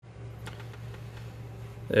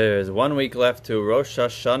There's 1 week left to Rosh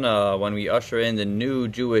Hashanah when we usher in the new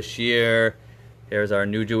Jewish year. Here's our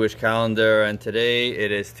new Jewish calendar, and today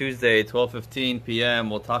it is Tuesday, 12:15 p.m.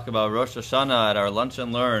 We'll talk about Rosh Hashanah at our Lunch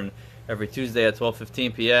and Learn. Every Tuesday at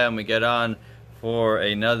 12:15 p.m. we get on for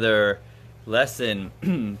another lesson,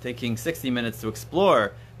 taking 60 minutes to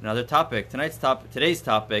explore another topic. Today's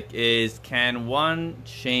topic is, can one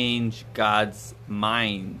change God's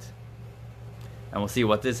mind? And we'll see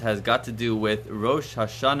what this has got to do with Rosh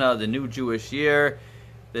Hashanah, the new Jewish year.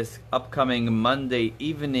 This upcoming Monday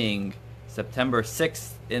evening, September 6th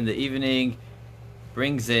in the evening,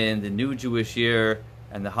 brings in the new Jewish year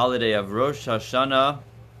and the holiday of Rosh Hashanah.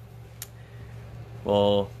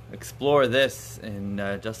 We'll explore this in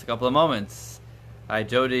just a couple of moments. Hi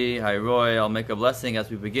Jody, hi Roy. I'll make a blessing as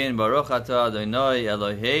we begin. Baruch atah Adonai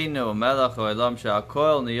Eloheinu melech haolam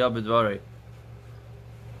she'akol niyeh b'dvarei.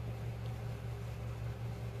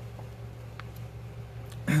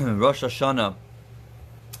 Rosh Hashanah.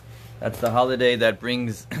 That's the holiday that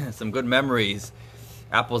brings some good memories.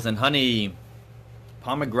 Apples and honey,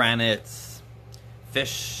 pomegranates,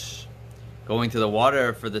 fish, going to the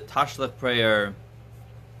water for the Tashlich prayer,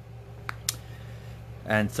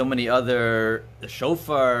 and so many other, the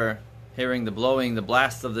shofar, hearing the blowing, the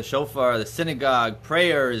blast of the shofar, the synagogue,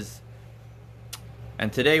 prayers.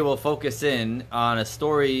 And today we'll focus in on a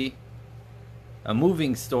story, a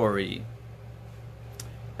moving story,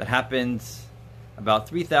 that happened about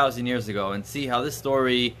 3,000 years ago, and see how this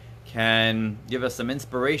story can give us some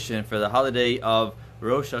inspiration for the holiday of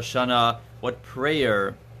Rosh Hashanah, what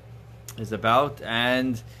prayer is about.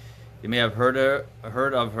 And you may have heard of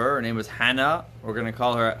her. Her name was Hannah. We're going to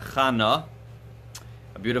call her Chana,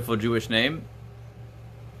 a beautiful Jewish name.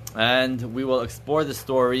 And we will explore the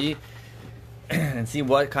story and see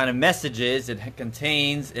what kind of messages it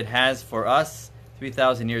contains, it has for us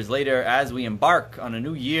 3,000 years later as we embark on a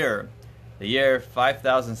new year, the year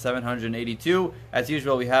 5782. As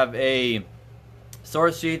usual, we have a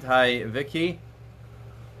source sheet. Hi Vicky,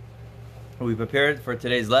 who we prepared for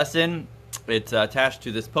today's lesson. It's attached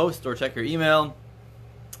to this post, or check your email.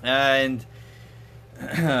 And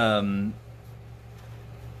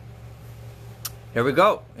Here we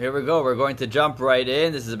go. We're going to jump right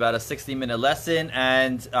in. This is about a 60-minute lesson,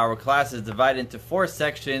 and our class is divided into 4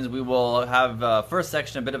 sections. We will have first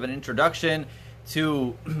section, a bit of an introduction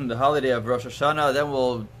to the holiday of Rosh Hashanah. Then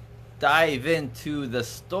we'll dive into the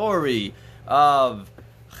story of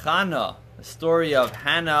Chana, the story of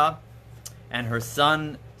Hannah and her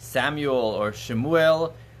son Samuel, or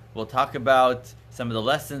Shemuel. We'll talk about some of the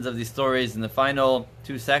lessons of these stories in the final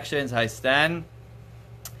 2 sections. Hi Stan.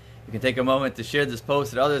 You can take a moment to share this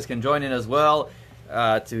post, and others can join in as well,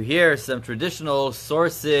 to hear some traditional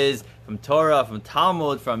sources from Torah, from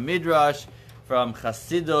Talmud, from Midrash, from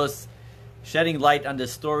Chassidus, shedding light on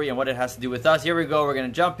this story and what it has to do with us. Here we go. We're going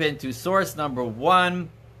to jump into source number 1,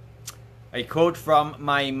 a quote from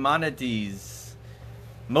Maimonides.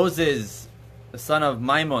 Moses, the son of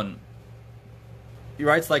Maimon, he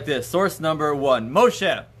writes like this. Source number 1.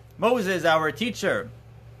 Moses, our teacher,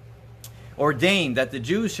 ordained that the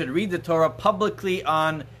Jews should read the Torah publicly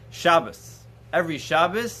on Shabbos. Every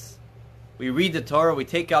Shabbos, we read the Torah, we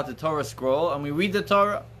take out the Torah scroll, and we read the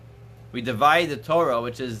Torah. We divide the Torah,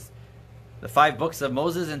 which is the 5 books of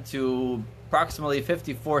Moses, into approximately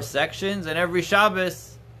 54 sections, and every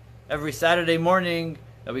Shabbos, every Saturday morning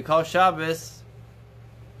that we call Shabbos,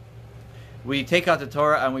 we take out the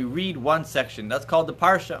Torah and we read one section. That's called the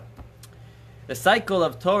Parsha. The cycle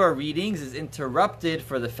of Torah readings is interrupted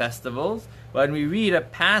for the festivals when we read a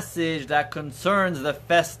passage that concerns the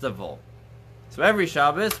festival. So every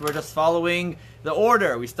Shabbos, we're just following the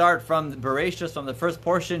order. We start from Bereshit, from the first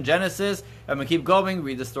portion, Genesis, and we keep going.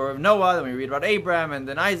 We read the story of Noah, then we read about Abraham, and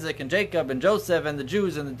then Isaac, and Jacob, and Joseph, and the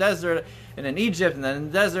Jews in the desert, and in Egypt, and then in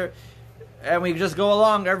the desert. And we just go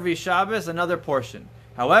along every Shabbos, another portion.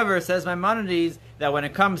 However, says Maimonides, that when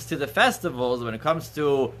it comes to the festivals, when it comes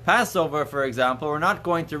to Passover, for example, we're not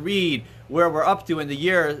going to read where we're up to in the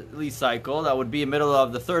yearly cycle. That would be in the middle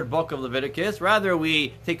of the 3rd book of Leviticus. Rather,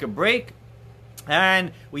 we take a break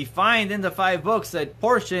and we find in the 5 books a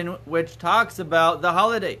portion which talks about the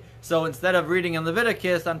holiday. So instead of reading in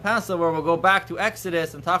Leviticus on Passover, we'll go back to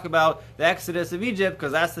Exodus and talk about the Exodus of Egypt,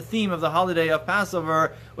 because that's the theme of the holiday of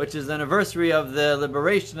Passover, which is the anniversary of the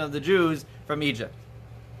liberation of the Jews from Egypt.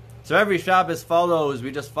 So every Shabbos follows,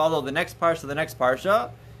 we just follow the next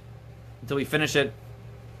parsha, until we finish it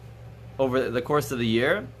over the course of the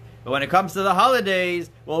year. But when it comes to the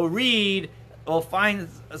holidays, we'll find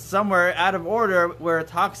somewhere out of order where it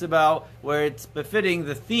talks about, where it's befitting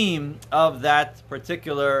the theme of that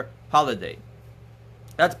particular holiday.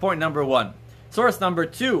 That's point number 1. Source number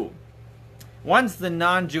 2. Once the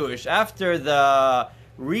non-Jewish, after the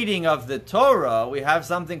reading of the Torah, we have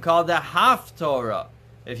something called the Haftorah.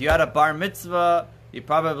 If you had a bar mitzvah, you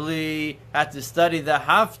probably had to study the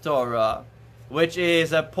Haftorah, which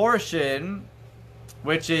is a portion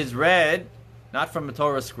which is read, not from a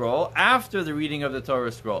Torah scroll, after the reading of the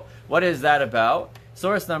Torah scroll. What is that about?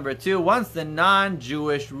 Source number 2, once the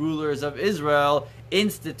non-Jewish rulers of Israel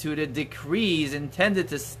instituted decrees intended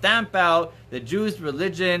to stamp out the Jews'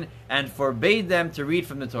 religion and forbade them to read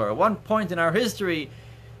from the Torah. One point in our history,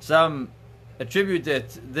 some attributed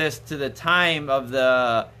this to the time of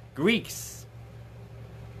the Greeks,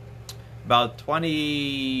 about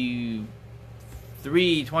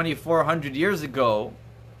 2,400 years ago.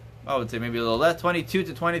 I would say maybe a little less, 22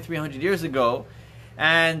 to 2,300 years ago.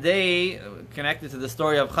 And they, connected to the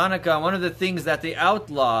story of Hanukkah, one of the things that they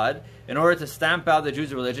outlawed in order to stamp out the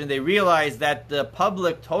Jews' religion, they realized that the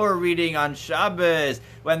public Torah reading on Shabbos,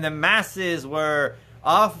 when the masses were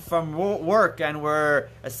off from work and were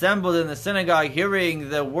assembled in the synagogue hearing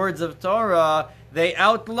the words of Torah, they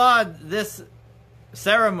outlawed this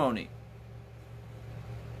ceremony.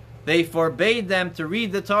 They forbade them to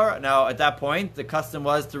read the Torah. Now, at that point, the custom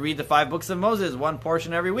was to read the 5 books of Moses, one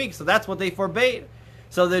portion every week. So that's what they forbade.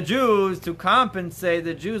 So the Jews, to compensate,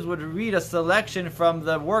 the Jews would read a selection from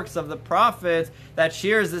the works of the prophets that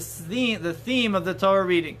shares the theme of the Torah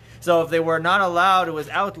reading. So if they were not allowed, it was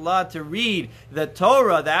outlawed to read the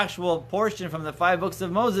Torah, the actual portion from the 5 books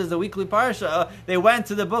of Moses, the weekly parsha, they went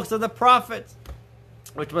to the books of the prophets,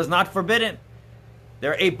 which was not forbidden.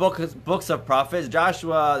 There are 8 books of prophets: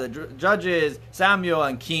 Joshua, the Judges, Samuel,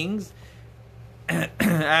 and Kings.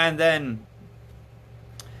 And then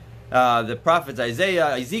the prophets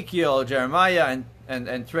Isaiah, Ezekiel, Jeremiah,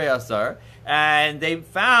 and Treasar. And they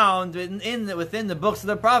found within the books of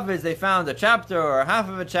the prophets, they found a chapter or half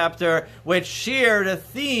of a chapter which shared a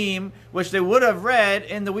theme which they would have read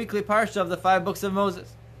in the weekly parsha of the 5 books of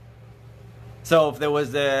Moses. So if it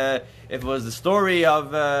was the story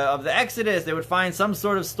of the Exodus, they would find some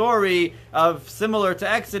sort of story similar to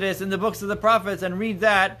Exodus in the books of the prophets and read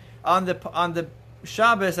that on the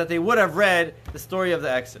Shabbos that they would have read the story of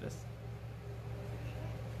the Exodus.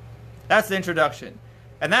 That's the introduction.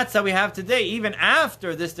 And that's how we have today. Even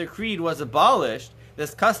after this decree was abolished,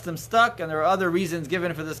 this custom stuck, and there are other reasons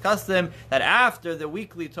given for this custom, that after the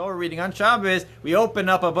weekly Torah reading on Shabbos, we open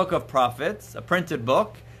up a book of prophets, a printed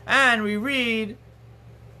book, and we read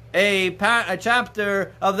a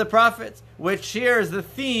chapter of the prophets, which shares the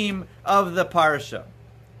theme of the parsha.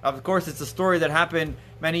 Of course, it's a story that happened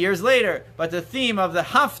many years later, but the theme of the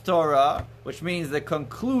Haftorah, which means the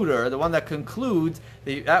concluder, the one that concludes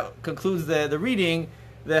the reading,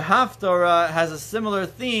 the Haftorah has a similar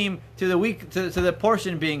theme to the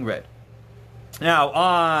portion being read. Now,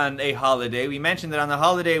 on a holiday, we mentioned that on the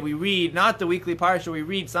holiday we read not the weekly parsha, we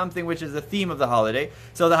read something which is the theme of the holiday.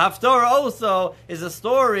 So the Haftorah also is a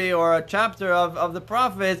story or a chapter of the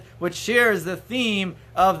prophets which shares the theme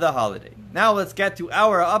of the holiday. Now let's get to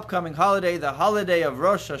our upcoming holiday, the holiday of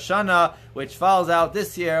Rosh Hashanah, which falls out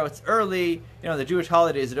this year. It's early. You know, the Jewish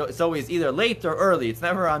holidays, it's always either late or early. It's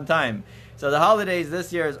never on time. So the holidays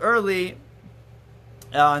this year is early.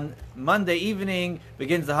 On Monday evening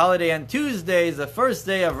begins the holiday, and Tuesday is the first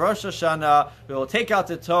day of Rosh Hashanah. We will take out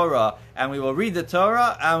the Torah, and we will read the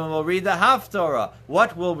Torah, and we will read the Haftorah.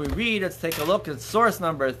 What will we read? Let's take a look at source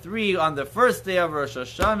number 3. On the first day of Rosh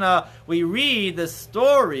Hashanah, we read the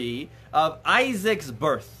story of Isaac's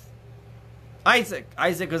birth. Isaac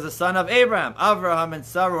was the son of Abraham. Abraham and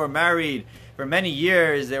Sarah were married for many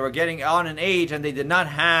years. They were getting on in age, and they did not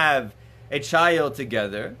have a child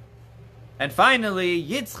together. And finally,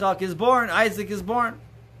 Yitzchak is born. Isaac is born,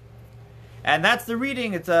 and that's the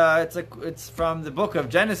reading. It's from the book of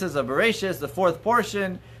Genesis of Bereshit, the 4th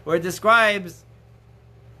portion, where it describes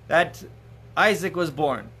that Isaac was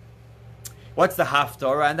born. What's the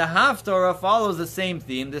Haftorah? And the Haftorah follows the same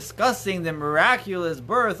theme, discussing the miraculous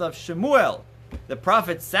birth of Shemuel, the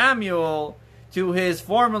prophet Samuel, to his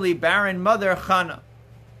formerly barren mother Chana.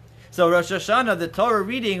 So Rosh Hashanah, the Torah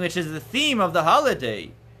reading, which is the theme of the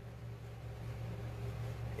holiday,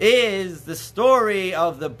 is the story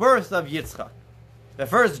of the birth of Yitzchak, the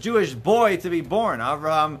first Jewish boy to be born.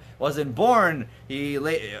 Avraham wasn't born.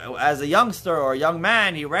 As a youngster or a young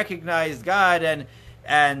man, he recognized God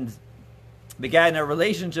and began a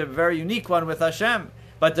relationship, a very unique one, with Hashem.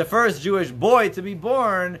 But the first Jewish boy to be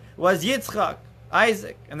born was Yitzchak,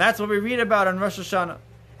 Isaac. And that's what we read about on Rosh Hashanah.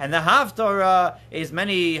 And the Haftorah is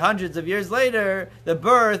many hundreds of years later, the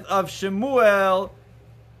birth of Shemuel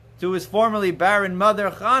to his formerly barren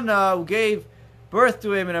mother Chana, who gave birth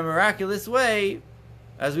to him in a miraculous way,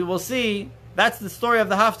 as we will see That's the story of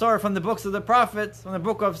the Haftarah from the books of the prophets, from the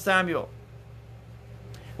book of Samuel.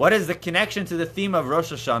 What is the connection to the theme of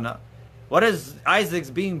Rosh Hashanah? What is Isaac's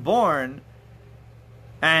being born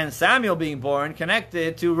and Samuel being born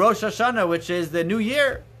connected to Rosh Hashanah, which is the new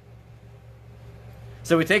year?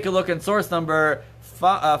 So we take a look in source number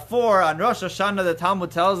 4 on Rosh Hashanah. The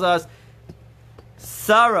Talmud tells us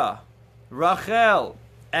Sarah, Rachel,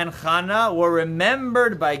 and Chana were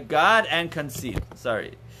remembered by God and conceived.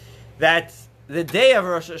 That the day of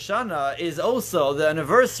Rosh Hashanah is also the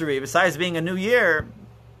anniversary, besides being a new year.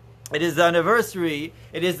 It is the anniversary,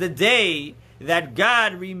 it is the day that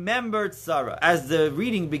God remembered Sarah. As the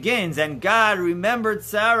reading begins, and God remembered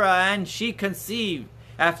Sarah and she conceived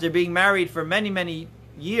after being married for many, many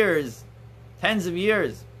years, tens of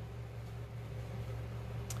years.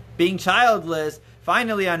 Being childless,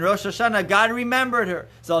 finally on Rosh Hashanah, God remembered her.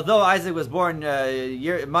 So although Isaac was born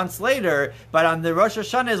months later, but on the Rosh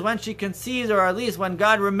Hashanah is when she conceived, or at least when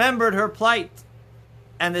God remembered her plight.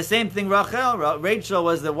 And the same thing, Rachel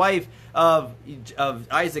was the wife of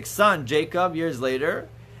Isaac's son, Jacob, years later.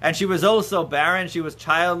 And she was also barren. She was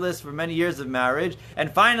childless for many years of marriage.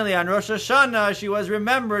 And finally, on Rosh Hashanah, she was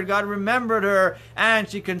remembered. God remembered her, and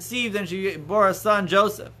she conceived, and she bore a son,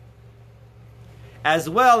 Joseph. As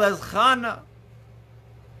well as Chana.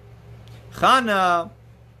 Chana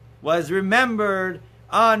was remembered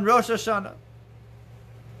on Rosh Hashanah.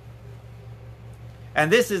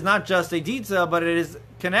 And this is not just a detail, but it is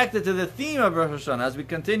connected to the theme of Rosh Hashanah. As we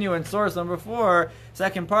continue in source number 4,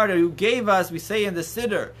 second part, who gave us, we say in the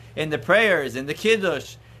Siddur, in the prayers, in the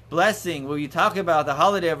Kiddush, blessing, where you talk about the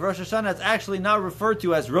holiday of Rosh Hashanah, it's actually not referred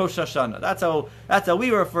to as Rosh Hashanah. That's how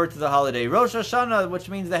we refer to the holiday. Rosh Hashanah, which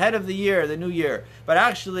means the head of the year, the new year. But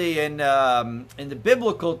actually, in the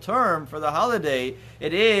biblical term for the holiday,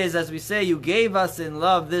 it is, as we say, you gave us in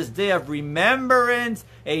love this day of remembrance,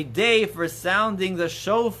 a day for sounding the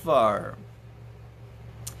shofar.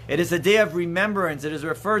 It is a day of remembrance. It is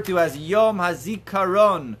referred to as Yom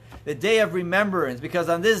HaZikaron, the day of remembrance, because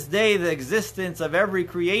on this day the existence of every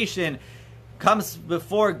creation comes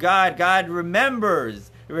before God. God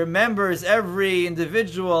remembers every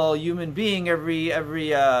individual human being, every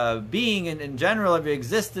being in general, every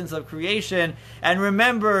existence of creation, and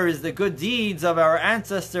remembers the good deeds of our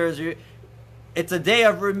ancestors. It's a day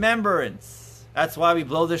of remembrance. That's why we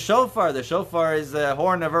blow the shofar. The shofar is the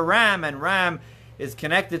horn of a ram, and ram is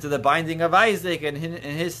connected to the binding of Isaac, and in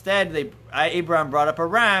his stead, Abraham brought up a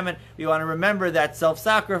ram, and we want to remember that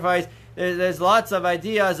self-sacrifice. There's lots of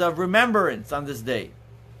ideas of remembrance on this day.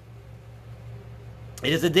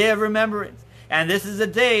 It is a day of remembrance, and this is a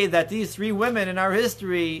day that these 3 women in our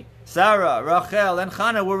history, Sarah, Rachel, and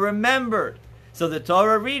Chana, were remembered. So the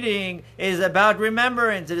Torah reading is about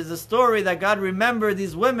remembrance. It is a story that God remembered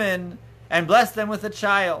these women and blessed them with a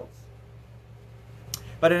child.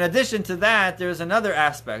 But in addition to that, there's another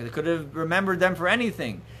aspect. It could have remembered them for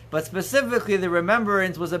anything. But specifically, the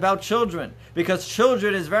remembrance was about children, because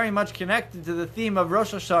children is very much connected to the theme of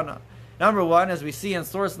Rosh Hashanah. Number 1, as we see in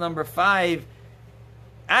source number 5,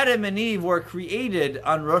 Adam and Eve were created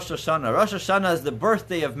on Rosh Hashanah. Rosh Hashanah is the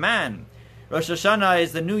birthday of man. Rosh Hashanah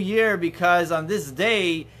is the new year, because on this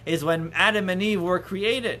day is when Adam and Eve were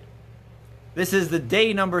created. This is the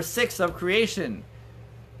day number 6 of creation.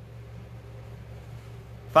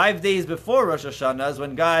 5 days before Rosh Hashanah is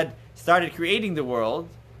when God started creating the world.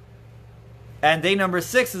 And day number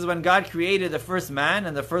 6 is when God created the first man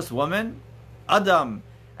and the first woman, Adam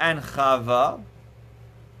and Chava.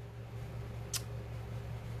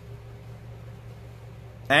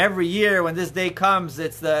 And every year when this day comes,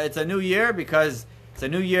 it's a new year, because it's a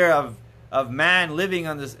new year of man living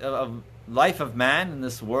on this, of life of man in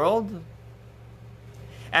this world.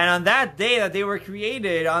 And on that day that they were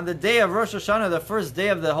created, on the day of Rosh Hashanah, the first day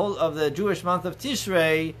of the Jewish month of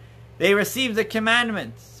Tishrei, they received the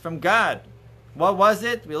commandments from God. What was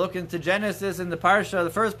it? We look into Genesis in the parsha, the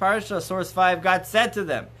first parsha, source 5. God said to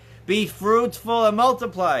them, "Be fruitful and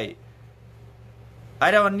multiply."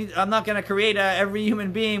 I'm not going to create every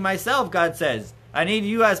human being myself. God says, I need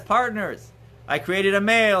you as partners. I created a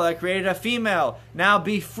male, I created a female. Now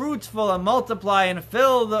be fruitful and multiply and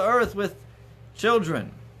fill the earth with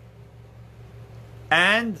children.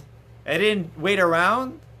 And they didn't wait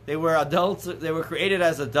around. They were adults. They were created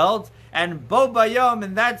as adults. And bo bayom,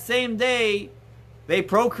 in that same day, they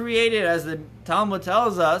procreated, as the Talmud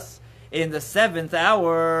tells us, in the 7th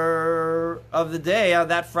hour of the day, on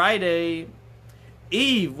that Friday.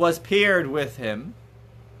 Eve was paired with him.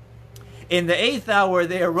 In the 8th hour,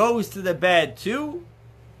 they arose to the bed too,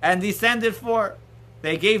 and descended forth.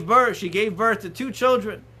 They gave birth. She gave birth to 2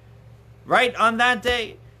 children. Right on that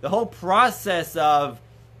day. The whole process of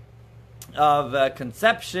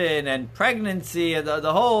conception and pregnancy, and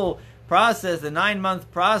the whole process, the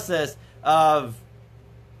 9-month process of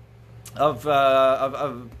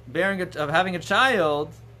having a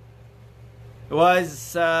child,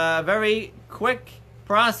 was a very quick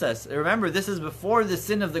process. Remember, this is before the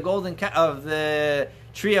sin of the of the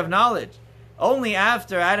tree of knowledge. Only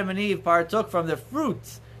after Adam and Eve partook from the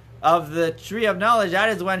fruits of the tree of knowledge, that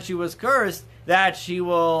is when she was cursed, that she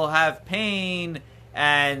will have pain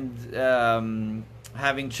and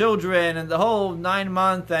having children and the whole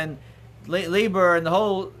 9-month and labor and the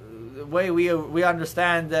whole way we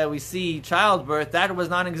understand that we see childbirth. That was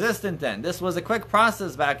non-existent then. This was a quick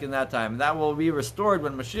process back in that time. That will be restored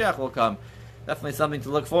when Mashiach will come. Definitely something to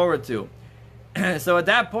look forward to. So at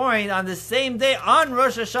that point, on the same day, on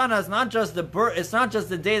Rosh Hashanah, it's not just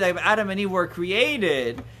the day that Adam and Eve were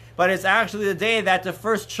created, but it's actually the day that the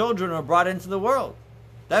first children were brought into the world.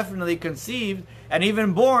 Definitely conceived and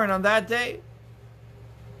even born on that day.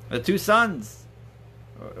 The 2 sons,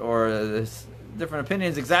 or different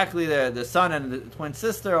opinions exactly, the son and the twin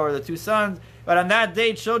sister, or the 2 sons, but on that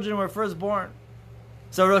day children were first born.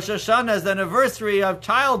 So Rosh Hashanah is the anniversary of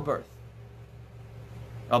childbirth,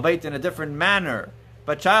 albeit in a different manner,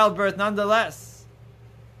 but childbirth nonetheless.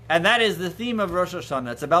 And that is the theme of Rosh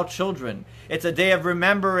Hashanah. It's about children. It's a day of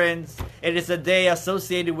remembrance. It is a day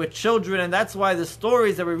associated with children, and that's why the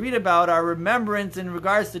stories that we read about are remembrance in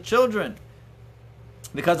regards to children.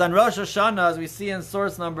 Because on Rosh Hashanah, as we see in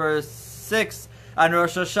source number 6, on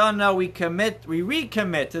Rosh Hashanah we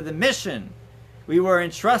recommit to the mission we were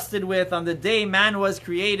entrusted with on the day man was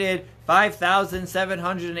created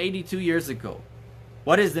 5,782 years ago.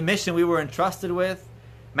 What is the mission we were entrusted with?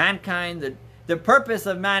 Mankind, the purpose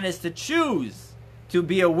of man is to choose to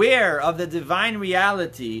be aware of the divine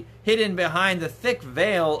reality hidden behind the thick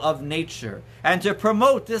veil of nature, and to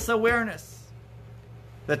promote this awareness.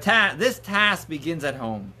 This task begins at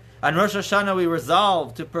home. On Rosh Hashanah we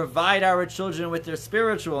resolve to provide our children with their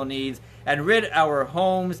spiritual needs and rid our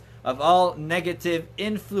homes of all negative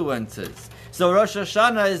influences. So Rosh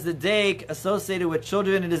Hashanah is the day associated with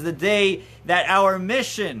children. It is the day that our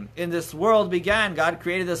mission in this world began. God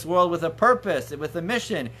created this world with a purpose, with a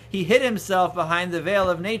mission. He hid himself behind the veil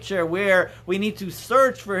of nature, where we need to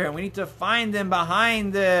search for him. We need to find him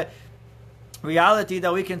behind the reality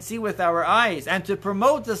that we can see with our eyes, and to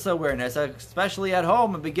promote this awareness, especially at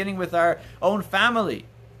home and beginning with our own family.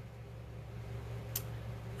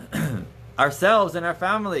 Ourselves and our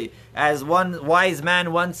family. As one wise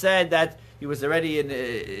man once said, that he was already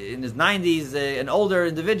in his 90s, an older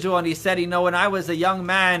individual, and he said, when I was a young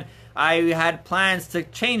man, I had plans to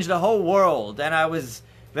change the whole world, and I was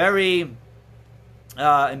very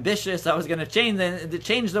ambitious. I was going to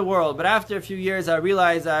change the world, but after a few years I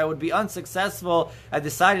realized I would be unsuccessful. I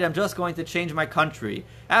decided I'm just going to change my country.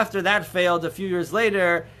 After that failed, a few years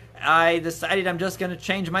later, I decided I'm just going to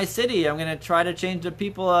change my city. I'm going to try to change the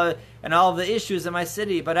people and all of the issues in my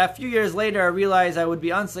city. But a few years later, I realized I would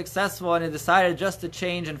be unsuccessful, and I decided just to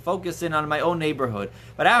change and focus in on my own neighborhood.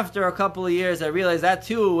 But after a couple of years, I realized that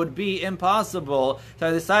too would be impossible. So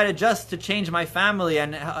I decided just to change my family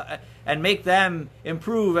and make them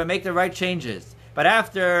improve and make the right changes. But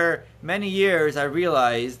after many years, I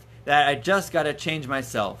realized that I just got to change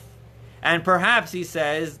myself. And perhaps, he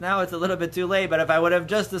says, now it's a little bit too late, but if I would have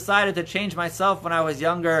just decided to change myself when I was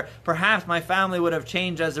younger, perhaps my family would have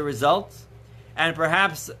changed as a result. And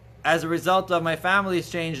perhaps as a result of my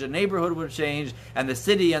family's change, the neighborhood would change, and the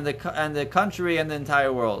city and the country and the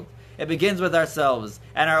entire world. It begins with ourselves,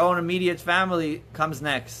 and our own immediate family comes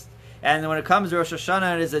next. And when it comes to Rosh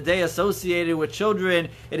Hashanah, it is a day associated with children.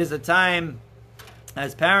 It is a time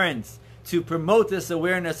as parents to promote this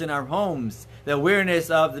awareness in our homes, the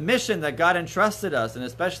awareness of the mission that God entrusted us, and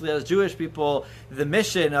especially as Jewish people, the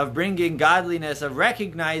mission of bringing godliness, of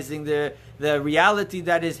recognizing the reality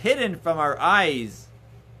that is hidden from our eyes,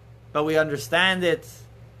 but we understand it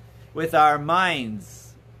with our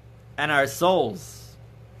minds and our souls.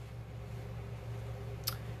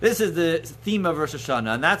 This is the theme of Rosh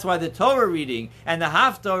Hashanah, and that's why the Torah reading and the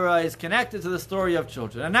Haftorah is connected to the story of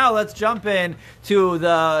children. And now let's jump in to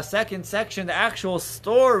the second section, the actual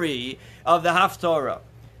story of the Haftorah.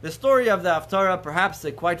 The story of the Haftorah, perhaps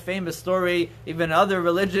a quite famous story. Even other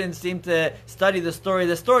religions seem to study the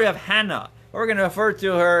story of Hannah. We're going to refer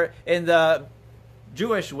to her in the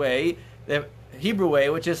Jewish way, the Hebrew way,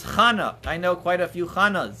 which is Chana. I know quite a few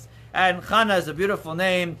Chanas. And Chana is a beautiful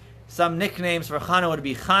name. Some nicknames for Chana would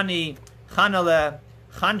be Chani, Chanale,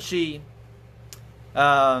 Chanshi.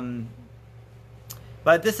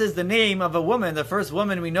 But this is the name of a woman. The first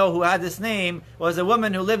woman we know who had this name was a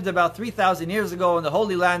woman who lived about 3,000 years ago in the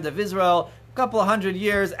Holy Land of Israel, a couple of hundred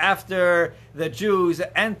years after the Jews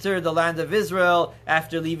entered the land of Israel,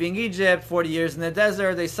 after leaving Egypt, 40 years in the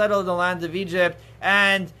desert, they settled in the land of Egypt,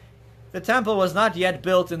 and the temple was not yet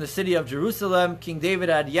built in the city of Jerusalem. King David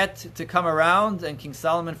had yet to come around, and King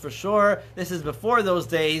Solomon for sure. This is before those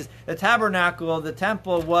days. The tabernacle, the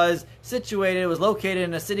temple, was situated, was located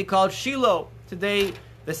in a city called Shiloh. Today,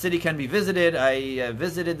 the city can be visited. I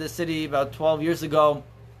visited the city about 12 years ago.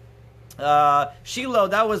 Shiloh,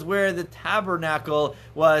 that was where the tabernacle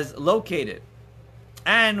was located.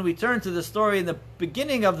 And we turn to the story in the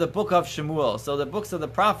beginning of the book of Shemuel. So the books of the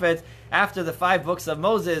prophets, after the 5 books of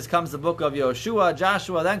Moses, comes the book of Yoshua,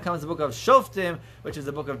 Joshua, then comes the book of Shoftim, which is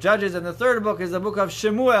the book of Judges, and the third book is the book of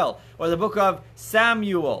Shemuel, or the book of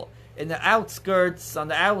Samuel. In the outskirts, on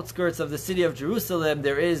the outskirts of the city of Jerusalem,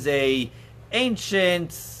 there is a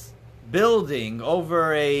ancient building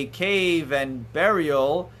over a cave and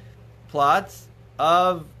burial plot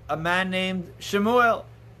of a man named Shemuel,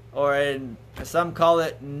 or some call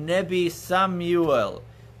it Nebi Samuel.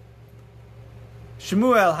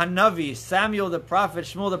 Shemuel Hanavi, Samuel the prophet,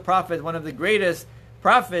 Shmuel the prophet, one of the greatest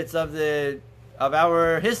prophets of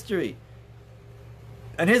our history.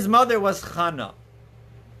 And his mother was Chana.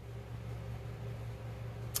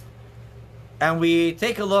 And we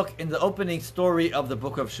take a look in the opening story of the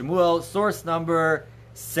book of Shemuel, source number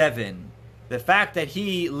 7. The fact that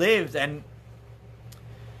he lived and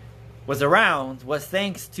was around was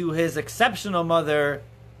thanks to his exceptional mother,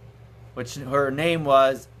 which her name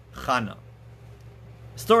was Chana.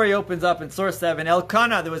 The story opens up in source 7.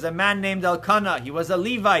 Elkanah, there was a man named Elkanah. He was a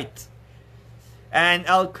Levite. And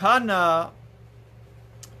Elkanah,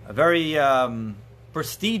 a very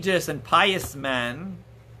prestigious and pious man,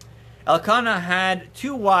 Elkanah had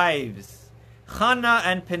 2 wives, Chana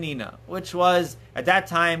and Penina, which was at that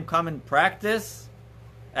time common practice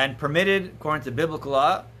and permitted according to biblical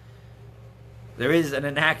law. There is an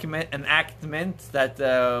enactment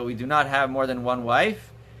that we do not have more than 1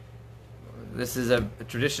 wife. This is a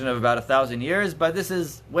tradition of about 1,000 years, but this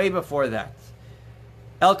is way before that.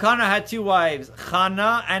 Elkanah had 2 wives,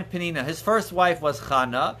 Chana and Penina. His first wife was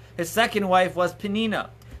Chana. His second wife was Penina.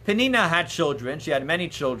 Penina had children. She had many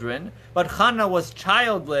children. But Chana was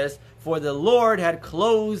childless, for the Lord had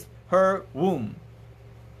closed her womb.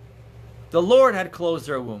 The Lord had closed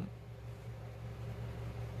her womb.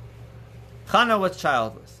 Chana was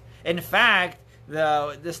childless. In fact,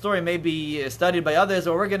 the story may be studied by others,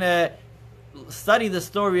 or we're going to study the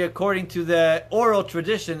story according to the oral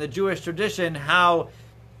tradition, the Jewish tradition, how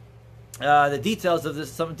the details of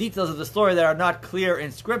this, some details of the story that are not clear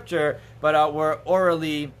in Scripture, but were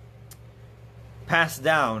orally passed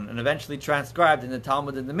down and eventually transcribed in the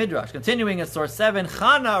Talmud and the Midrash. Continuing in source 7,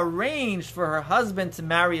 Chana arranged for her husband to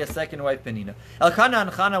marry a second wife, Penina. Elkanah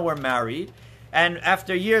and Chana were married, and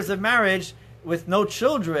after years of marriage, with no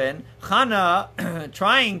children, Chana,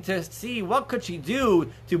 trying to see what could she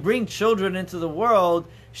do to bring children into the world,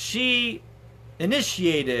 she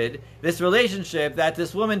initiated this relationship that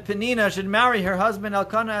this woman Penina should marry her husband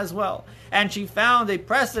Elkanah as well. And she found a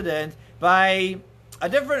precedent by a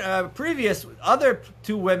different previous other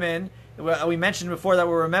 2 women we mentioned before that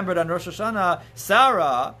were remembered on Rosh Hashanah,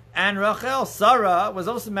 Sarah and Rachel. Sarah was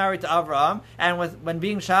also married to Avraham, and when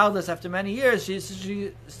being childless after many years, she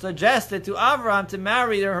suggested to Avraham to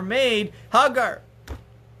marry her maid Hagar.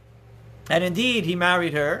 And indeed, he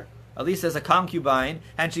married her, at least as a concubine,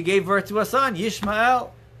 and she gave birth to a son,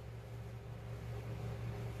 Yishmael.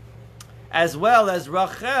 As well as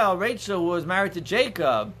Rachel, who was married to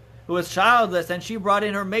Jacob, who was childless, and she brought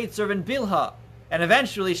in her maidservant Bilhah. And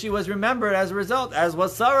eventually she was remembered as a result, as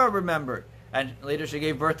was Sarah remembered. And later she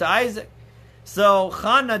gave birth to Isaac. So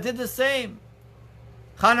Chana did the same.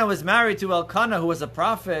 Chana was married to Elkanah, who was a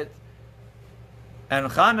prophet.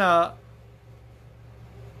 And Chana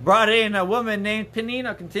brought in a woman named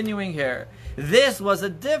Penina, continuing here. This was a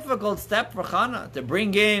difficult step for Chana, to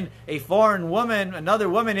bring in a foreign woman, another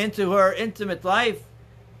woman, into her intimate life,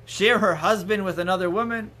 share her husband with another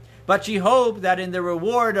woman. But she hoped that in the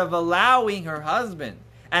reward of allowing her husband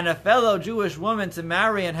and a fellow Jewish woman to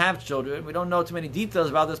marry and have children, we don't know too many details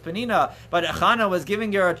about this Penina, but Chana was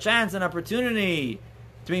giving her a chance, an opportunity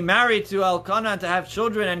to be married to Elkanah and to have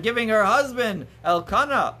children, and giving her husband,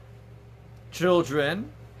 Elkanah,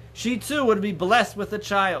 children, she too would be blessed with a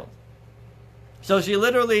child. So she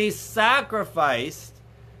literally sacrificed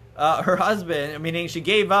her husband, meaning she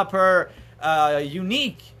gave up her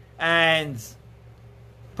unique and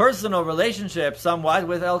personal relationship somewhat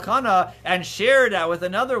with Elkanah, and shared that with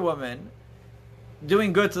another woman,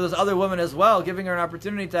 doing good to this other woman as well, giving her an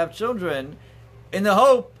opportunity to have children, in the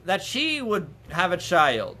hope that she would have a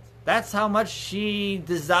child. That's how much she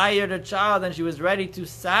desired a child, and she was ready to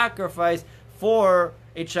sacrifice for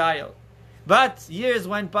a child. But years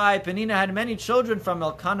went by. Penina had many children from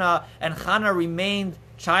Elkanah, and Chana remained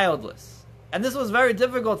childless. And this was very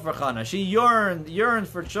difficult for Chana. She yearned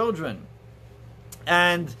for children.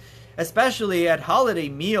 And especially at holiday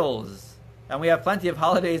meals, and we have plenty of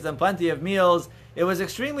holidays and plenty of meals, it was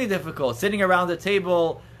extremely difficult sitting around the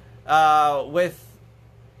table with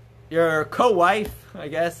your co-wife, I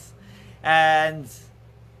guess, and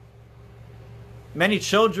many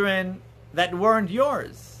children that weren't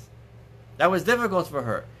yours. That was difficult for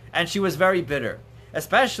her, and she was very bitter.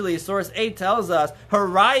 Especially, source 8 tells us, her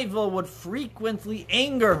rival would frequently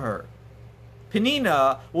anger her.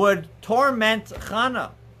 Penina would torment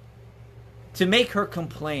Chana to make her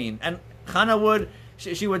complain. And Chana would,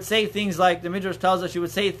 she would say things like, the Midrash tells us, she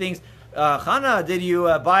would say things, Chana, did you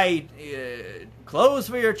buy clothes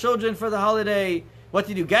for your children for the holiday? What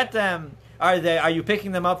did you get them? Are you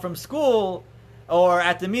picking them up from school? Or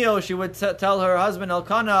at the meal, she would tell her husband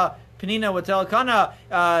Elkanah, Penina would tell Elkanah,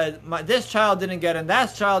 this child didn't get it, and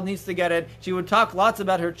that child needs to get it. She would talk lots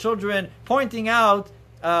about her children, pointing out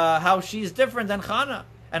how she's different than Chana.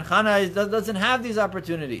 And Chana doesn't have these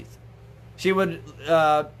opportunities. She would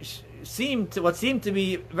what seemed to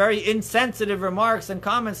be very insensitive remarks and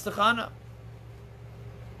comments to Chana.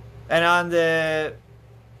 And on the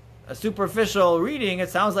superficial reading, it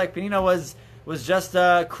sounds like Penina was just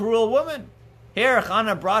a cruel woman. Here,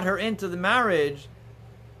 Chana brought her into the marriage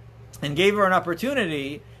and gave her an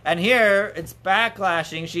opportunity, and here it's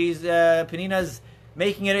backlashing. Penina's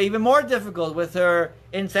making it even more difficult with her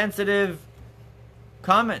insensitive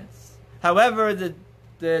comments. However,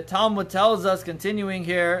 the Talmud tells us, continuing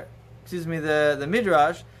here, the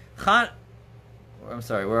Midrash, I'm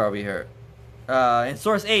sorry, where are we here? In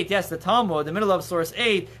source 8, yes, the Talmud, the middle of source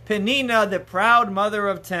 8, Penina, the proud mother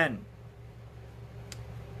of 10.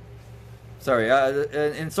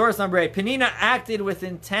 In source number 8, Penina acted with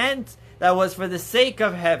intent that was for the sake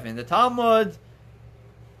of heaven. The Talmud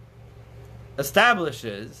tells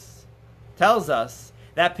us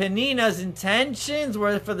that Penina's intentions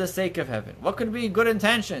were for the sake of heaven. What could be good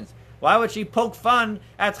intentions? Why would she poke fun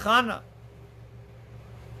at Chana?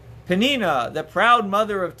 Penina, the proud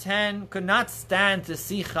mother of 10, could not stand to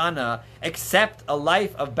see Chana accept a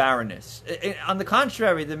life of barrenness. On the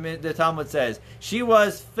contrary, the Talmud says, she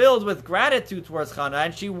was filled with gratitude towards Chana,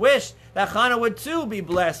 and she wished that Chana would too be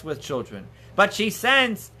blessed with children. But she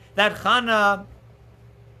sensed that Chana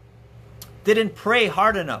didn't pray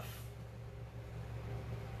hard enough.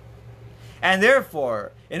 And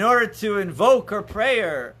therefore, in order to invoke her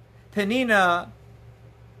prayer, Penina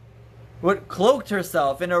cloaked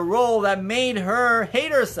herself in a role that made her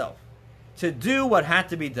hate herself to do what had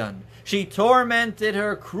to be done. She tormented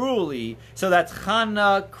her cruelly so that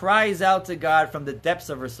Chana cries out to God from the depths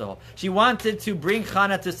of her soul. She wanted to bring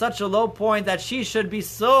Chana to such a low point that she should be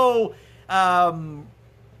so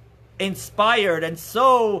inspired and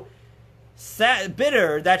so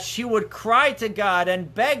bitter that she would cry to God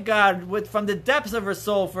and beg God from the depths of her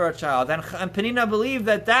soul for a child. And Penina believed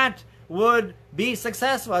that would be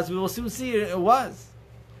successful, as we will soon see it was.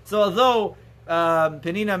 So although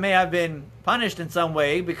Penina may have been punished in some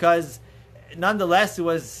way, because nonetheless it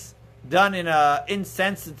was done in an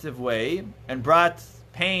insensitive way and brought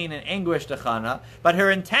pain and anguish to Chana, but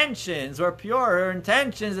her intentions were pure. Her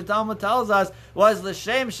intentions, the Talmud tells us, was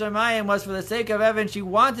l'shem shamayim, was for the sake of heaven. She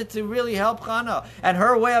wanted to really help Chana, and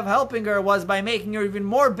her way of helping her was by making her even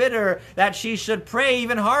more bitter, that she should pray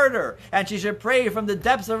even harder, and she should pray from the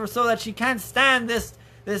depths of her soul that she can't stand this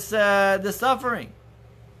suffering.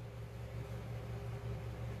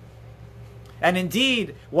 And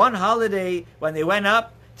indeed, one holiday when they went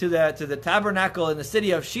up to the tabernacle in the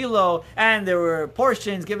city of Shiloh, and there were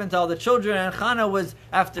portions given to all the children, and Chana was,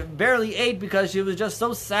 after barely ate because she was just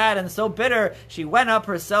so sad and so bitter, she went up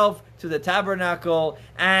herself to the tabernacle,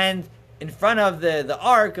 and in front of the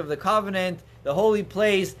Ark of the Covenant, the holy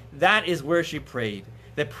place, that is where she prayed.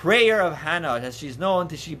 The prayer of Hannah, as she's known,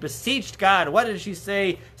 she beseeched God. What did she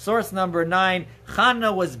say? Source number 9,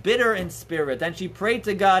 Chana was bitter in spirit, and she prayed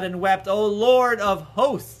to God and wept, O Lord of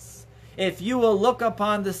hosts, if you will look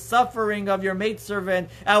upon the suffering of your maidservant,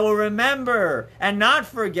 I will remember and not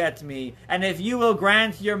forget me. And if you will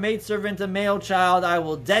grant your maidservant a male child, I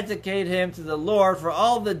will dedicate him to the Lord for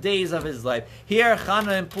all the days of his life. Here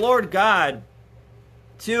Chana implored God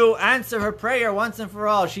to answer her prayer once and for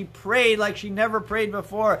all. She prayed like she never prayed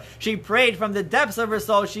before. She prayed from the depths of her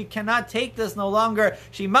soul. She cannot take this no longer.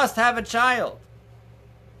 She must have a child.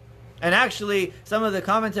 And actually, some of the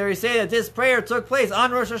commentaries say that this prayer took place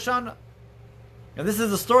on Rosh Hashanah. And this is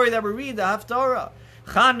the story that we read, the Haftarah.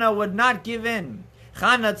 Chana would not give in.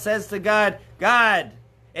 Chana says to God, God,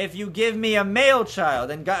 if you give me a male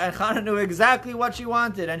child, and Chana knew exactly what she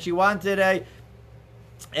wanted, and she wanted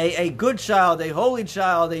a good child, a holy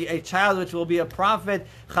child, a child which will be a prophet.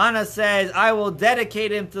 Chana says, I will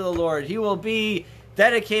dedicate him to the Lord. He will be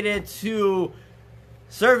dedicated to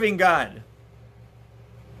serving God.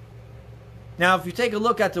 Now, if you take a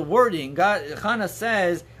look at the wording, Chana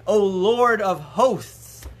says, O Lord of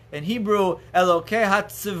hosts. In Hebrew, Elokei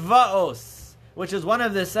HaTzvaos, which is one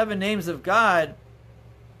of the 7 names of God,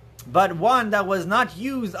 but one that was not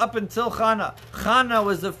used up until Chana. Chana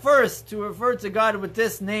was the first to refer to God with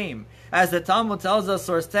this name. As the Talmud tells us,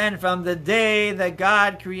 source 10, from the day that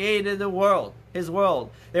God created the world, his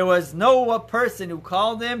world, there was no person who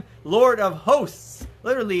called him Lord of hosts.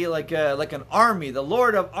 Literally like an army, the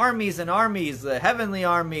Lord of armies and armies, the heavenly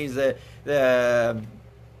armies, the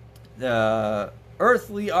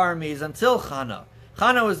earthly armies, until Chana.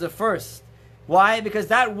 Chana was the first. Why? Because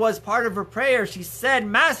that was part of her prayer. She said,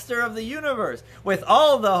 Master of the universe, with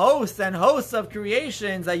all the hosts and hosts of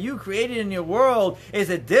creations that you created in your world, is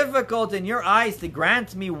it difficult in your eyes to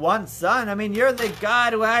grant me one son? I mean, you're the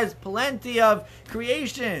God who has plenty of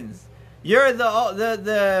creations. You're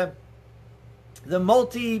the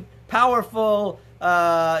multi-powerful,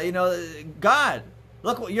 God.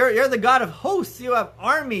 Look, you're the God of hosts. You have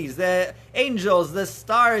armies, the angels, the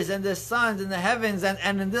stars, and the suns in the heavens,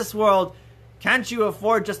 and in this world. Can't you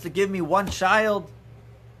afford just to give me one child?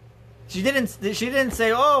 She didn't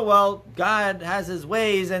say, oh, well, God has his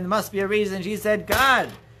ways and there must be a reason. She said, God,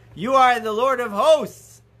 you are the Lord of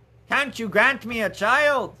hosts. Can't you grant me a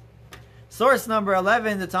child? Source number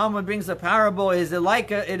 11, the Talmud brings a parable. It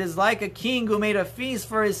is like a king who made a feast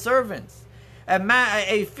for his servants.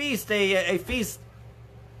 A feast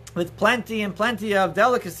with plenty of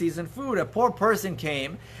delicacies and food. A poor person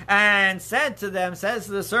came and says to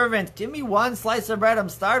the servant, give me one slice of bread, I'm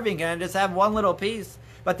starving, and I just have one little piece.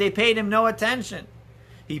 But they paid him no attention.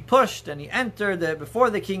 He pushed and he entered before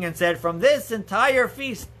the king and said, from this entire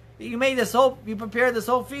feast, you prepared this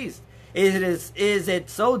whole feast. Is it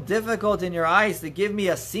so difficult in your eyes to give me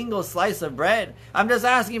a single slice of bread? I'm just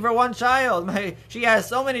asking for one child. She has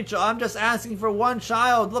so many children. I'm just asking for one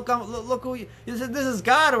child. Look who this is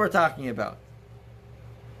God we're talking about.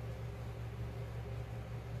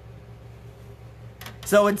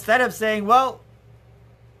 So instead of saying, well,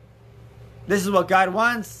 this is what God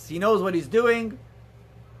wants, he knows what he's doing,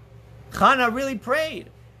 Chana really prayed.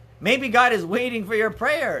 Maybe God is waiting for your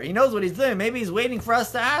prayer. He knows what he's doing. Maybe he's waiting for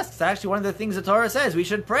us to ask. It's actually one of the things the Torah says. We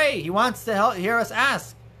should pray. He wants to hear us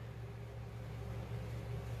ask.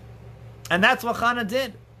 And that's what Chana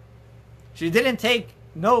did. She didn't take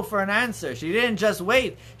no for an answer. She didn't just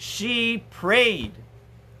wait. She prayed.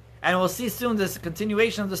 And we'll see soon this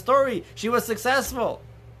continuation of the story. She was successful.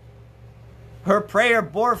 Her prayer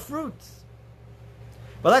bore fruit.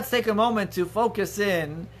 But let's take a moment to focus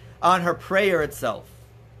in on her prayer itself.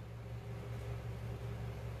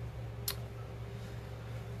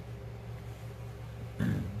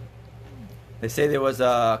 They say there was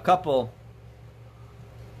a couple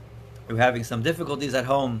who were having some difficulties at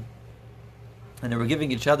home, and they were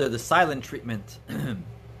giving each other the silent treatment. The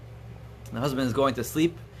husband is going to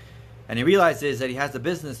sleep, and he realizes that he has a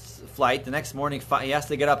business flight the next morning. He has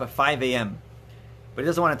to get up at 5 a.m. But he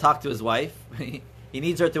doesn't want to talk to his wife. He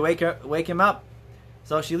needs her to wake him up.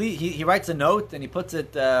 So he writes a note, and he puts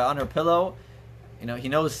it on her pillow. He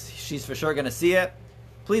knows she's for sure going to see it.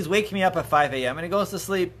 Please wake me up at 5 a.m. And he goes to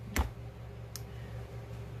sleep.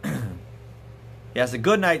 He has a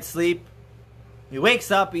good night's sleep. He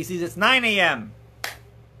wakes up, he sees it's 9 a.m.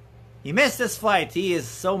 He missed his flight. He is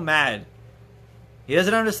so mad. He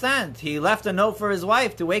doesn't understand. He left a note for his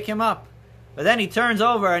wife to wake him up. But then he turns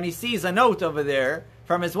over and he sees a note over there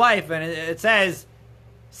from his wife, and it says,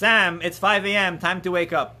 Sam, it's 5 a.m., time to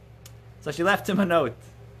wake up. So she left him a note.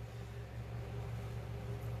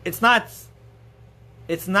 It's not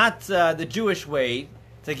the Jewish way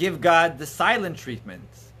to give God the silent treatment.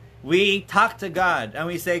 We talk to God and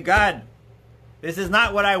we say, God, this is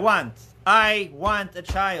not what I want. I want a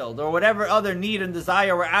child, or whatever other need and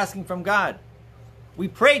desire we're asking from God. We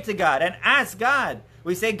pray to God and ask God.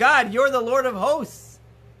 We say, God, you're the Lord of hosts.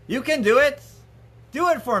 You can do it. Do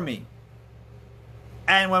it for me.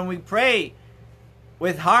 And when we pray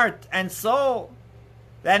with heart and soul,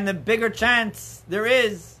 then the bigger chance there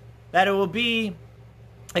is that it will be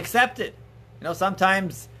accepted.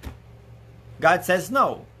 Sometimes God says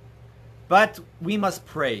no. But we must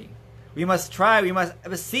pray. We must try. We must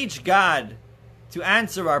beseech God to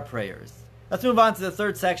answer our prayers. Let's move on to the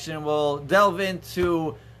third section. We'll delve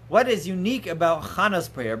into What is unique about Chana's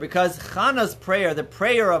prayer? Because Chana's prayer, the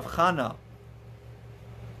prayer of Chana,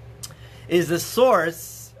 is the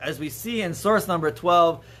source, as we see in source number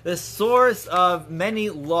 12, the source of many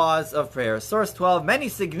laws of prayer. Source 12, many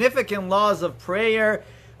significant laws of prayer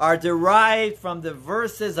are derived from the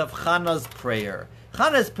verses of Chana's prayer.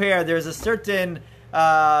 Chana's prayer, there's a certain,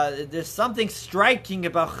 there's something striking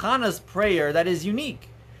about Chana's prayer that is unique.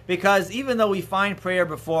 Because even though we find prayer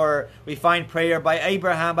before, we find prayer by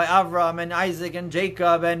Abraham, by Avram, and Isaac, and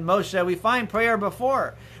Jacob, and Moshe, we find prayer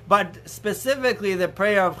before. But specifically, the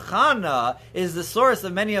prayer of Chana is the source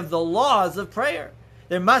of many of the laws of prayer.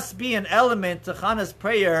 There must be an element to Chana's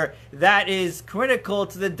prayer that is critical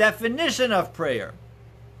to the definition of prayer.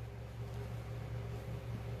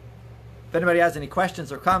 If anybody has any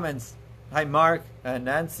questions or comments, hi Mark and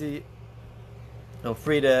Nancy, feel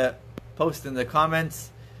free to post in the comments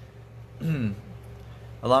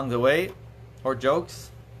along the way, or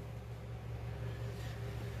jokes.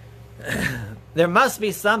 There must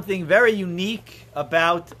be something very unique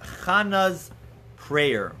about Chana's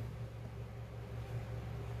prayer.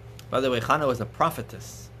 By the way, Chana was a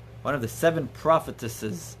prophetess, one of the 7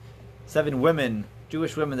 prophetesses, 7 women,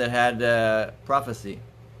 Jewish women that had prophecy.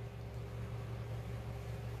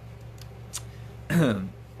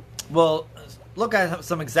 We'll look at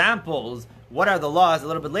some examples. What are the laws a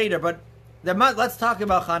little bit later, but let's talk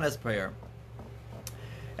about Chana's prayer.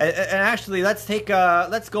 And actually,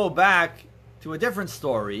 let's go back to a different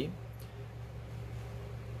story.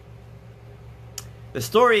 The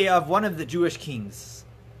story of one of the Jewish kings.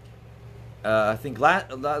 I think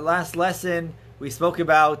last lesson we spoke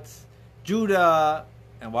about Judah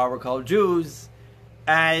and why we're called Jews.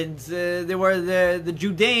 And there were the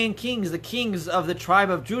Judean kings, the kings of the tribe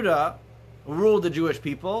of Judah, who ruled the Jewish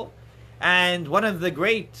people. And one of the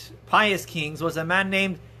great pious kings was a man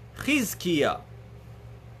named Chizkiah.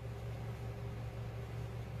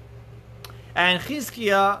 And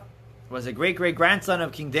Chizkiah was a great-great-grandson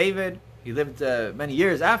of King David. He lived many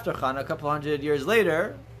years after Chana, a couple hundred years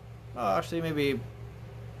later. Actually, maybe,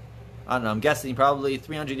 I don't know, I'm guessing probably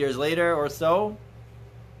 300 years later or so.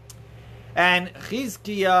 And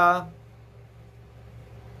Chizkiah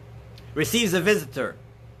receives a visitor.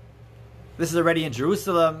 This is already in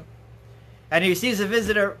Jerusalem. And he receives a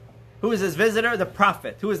visitor. Who is this visitor? The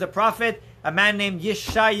prophet. Who is the prophet? A man named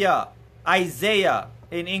Yeshaya, Isaiah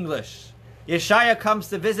in English. Yeshaya comes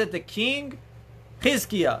to visit the king,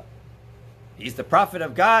 Chizkiah. He's the prophet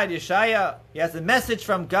of God, Yeshaya. He has a message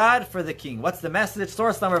from God for the king. What's the message?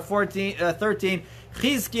 Source number 13.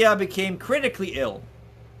 Chizkiah became critically ill.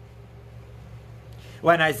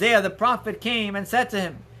 When Isaiah the prophet came and said to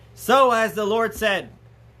him, "So has the Lord said,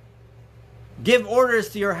 give orders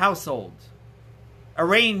to your household.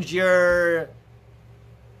 Arrange your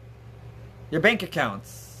bank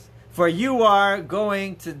accounts, for you are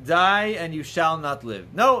going to die and you shall not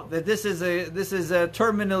live." Know that this is a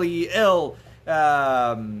terminally ill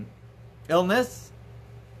illness,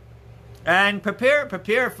 and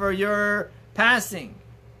prepare for your passing.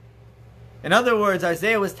 In other words,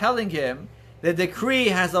 Isaiah was telling him, the decree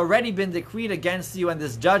has already been decreed against you, and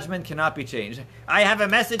this judgment cannot be changed. I have a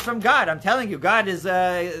message from God. I'm telling you, God is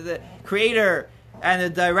the creator and the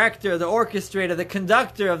director, the orchestrator, the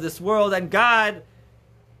conductor of this world, and God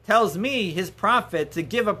tells me, his prophet, to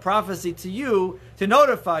give a prophecy to you, to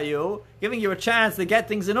notify you, giving you a chance to get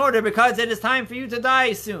things in order, because it is time for you to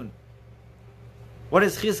die soon. What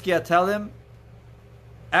does Chizkiah tell him?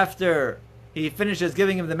 After he finishes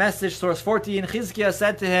giving him the message, source 14, Chizkiah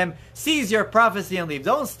said to him, "Seize your prophecy and leave.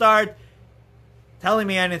 Don't start telling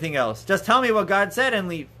me anything else. Just tell me what God said and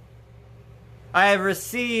leave. I have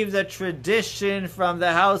received a tradition from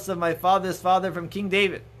the house of my father's father, from King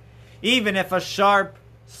David. Even if a sharp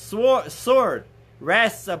sword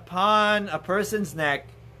rests upon a person's neck,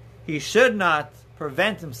 he should not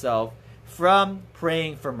prevent himself from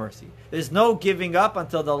praying for mercy." There's no giving up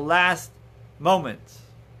until the last moment.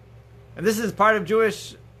 And this is part of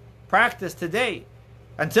Jewish practice today.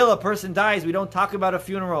 Until a person dies, we don't talk about a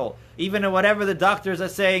funeral. Even in whatever the doctors are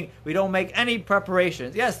saying, we don't make any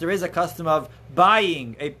preparations. Yes, there is a custom of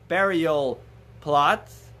buying a burial plot.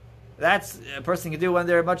 That's a person can do when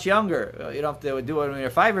they're much younger. You don't have to do it when you're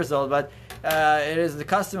 5 years old, but it is the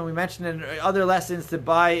custom, we mentioned in other lessons, to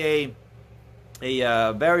buy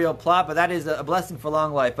a burial plot, but that is a blessing for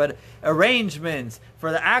long life. But arrangements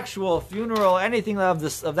for the actual funeral, anything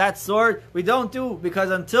of that sort, we don't do,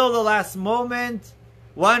 because until the last moment,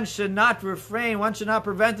 one should not refrain, one should not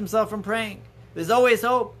prevent himself from praying. There's always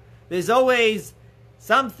hope. There's always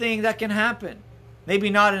something that can happen. Maybe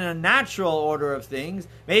not in a natural order of things.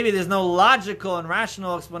 Maybe there's no logical and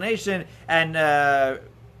rational explanation and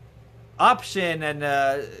option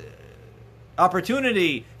and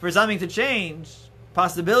opportunity for something to change,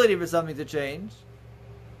 possibility for something to change.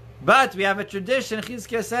 But we have a tradition,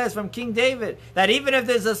 Chizkiah says, from King David, that even if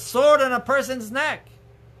there's a sword on a person's neck,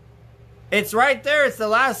 it's right there, it's the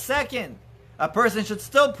last second, a person should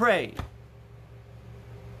still pray.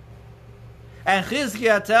 And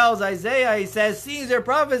Chizkiah tells Isaiah, he says, seeing your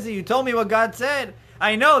prophecy, you told me what God said.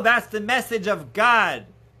 I know that's the message of God.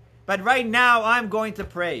 But right now, I'm going to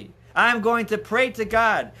pray. I'm going to pray to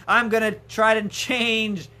God. I'm going to try to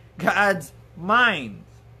change God's mind.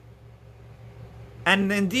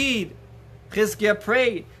 And indeed, Chizkiah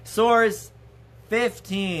prayed. Source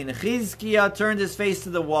 15. Chizkiah turned his face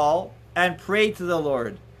to the wall and prayed to the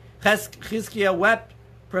Lord. Chizkiah wept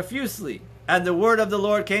profusely. And the word of the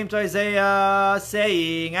Lord came to Isaiah,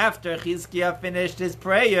 saying, after Chizkiah finished his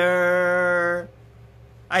prayer,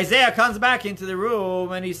 Isaiah comes back into the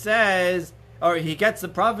room and he says, or he gets the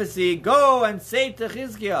prophecy, go and say to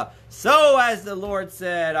Chizkiah, so as the Lord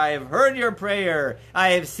said, I have heard your prayer, I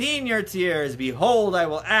have seen your tears, behold, I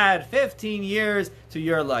will add 15 years to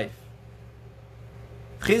your life.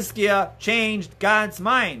 Chizkiah changed God's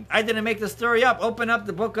mind. I didn't make the story up. Open up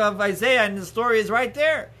the book of Isaiah and the story is right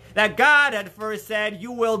there. That God had first said,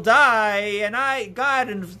 you will die, and God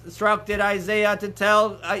instructed Isaiah to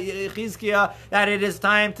tell Chizkiah that it is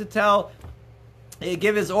time to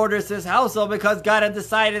give his orders to his household because God had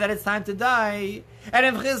decided that it's time to die. And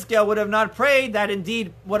if Chizkiah would have not prayed, that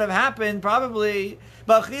indeed would have happened, probably.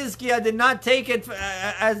 But Chizkiah did not take it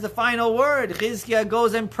as the final word. Chizkiah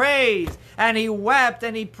goes and prays, and he wept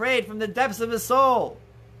and he prayed from the depths of his soul.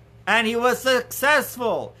 And he was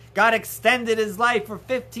successful. God extended his life for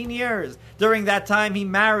 15 years. During that time, he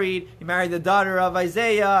married the daughter of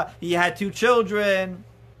Isaiah. He had 2 children.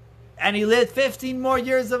 And he lived 15 more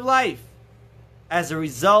years of life as a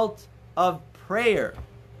result of prayer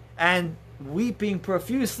and weeping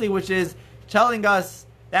profusely, which is telling us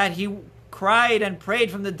that he cried and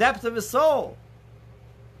prayed from the depth of his soul.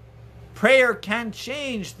 Prayer can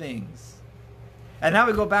change things. And now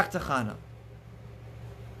we go back to Chana.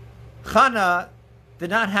 Chana did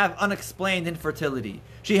not have unexplained infertility.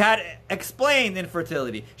 She had explained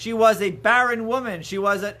infertility. She was a barren woman. She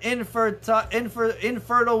was an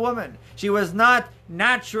infertile woman. She was not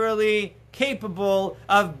naturally capable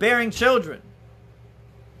of bearing children.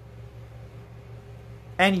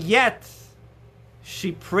 And yet,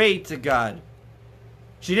 she prayed to God.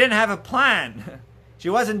 She didn't have a plan. She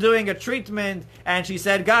wasn't doing a treatment, and she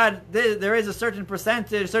said, God, there is a certain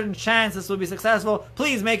percentage, a certain chance this will be successful.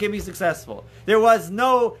 Please make it be successful. There was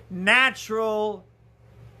no natural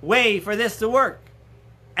way for this to work.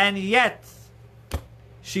 And yet,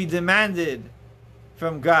 she demanded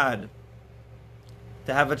from God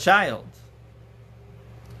to have a child.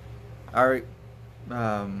 Our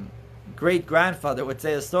great-grandfather would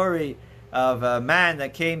say a story of a man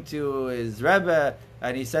that came to his Rebbe,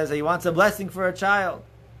 and he says that he wants a blessing for a child.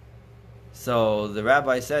 So the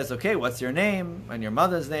rabbi says, okay, what's your name and your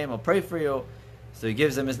mother's name? I'll pray for you. So he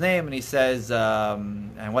gives him his name, and he says,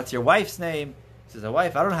 and what's your wife's name? He says, a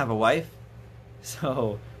wife? I don't have a wife.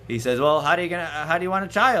 So he says, well, how do you want a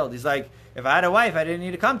child? He's like, if I had a wife, I didn't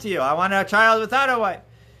need to come to you. I want a child without a wife.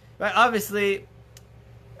 But obviously,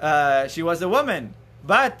 she was a woman.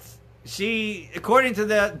 But she, according to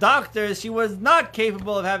the doctors, she was not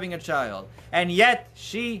capable of having a child. And yet,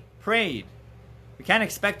 she prayed. We can't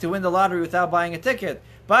expect to win the lottery without buying a ticket.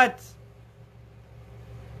 But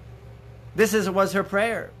this was her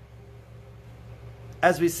prayer.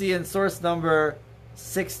 As we see in source number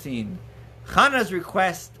 16. Chana's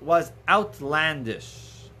request was outlandish.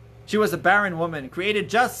 She was a barren woman, created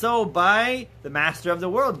just so by the master of the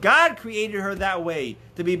world. God created her that way,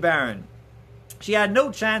 to be barren. She had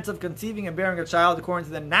no chance of conceiving and bearing a child according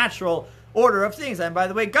to the natural order of things. And by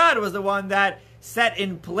the way, God was the one that set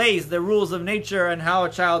in place the rules of nature and how a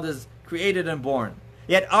child is created and born.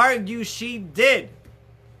 Yet argue she did.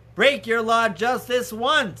 Break your law just this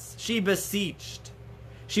once, she beseeched.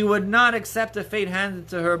 She would not accept a fate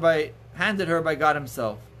handed her by God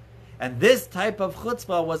himself. And this type of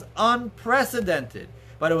chutzpah was unprecedented.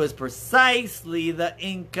 But it was precisely the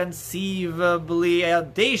inconceivably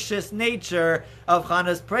audacious nature of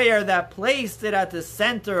Chana's prayer that placed it at the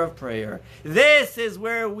center of prayer. This is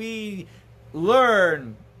where we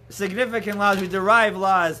learn significant laws, we derive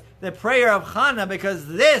laws, the prayer of Chana, because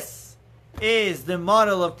this is the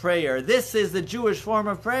model of prayer. This is the Jewish form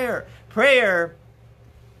of prayer. Prayer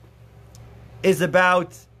is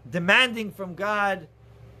about demanding from God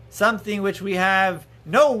something which we have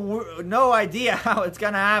no idea how it's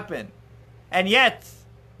going to happen. And yet,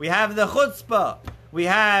 we have the chutzpah, we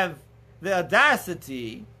have the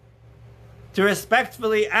audacity to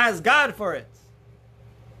respectfully ask God for it.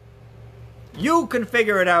 You can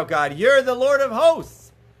figure it out, God. You're the Lord of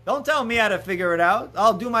hosts. Don't tell me how to figure it out.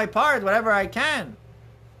 I'll do my part, whatever I can.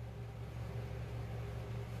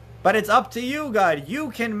 But it's up to you, God.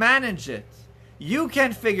 You can manage it. You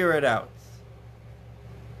can figure it out.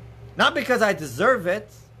 Not because I deserve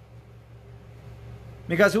it.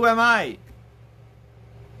 Because who am I?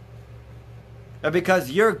 But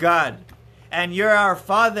because you're God. And you're our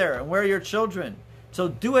Father. And we're your children. So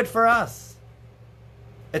do it for us.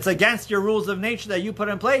 It's against your rules of nature that you put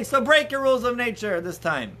in place. So break your rules of nature this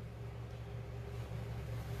time.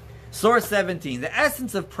 Source 17. The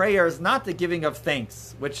essence of prayer is not the giving of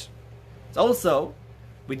thanks. Which is also,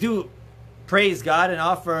 we do praise God and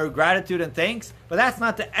offer gratitude and thanks. But that's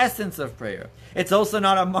not the essence of prayer. It's also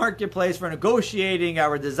not a marketplace for negotiating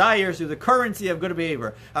our desires through the currency of good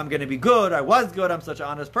behavior. I'm going to be good. I was good. I'm such an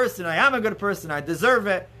honest person. I am a good person. I deserve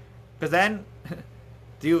it. Because then,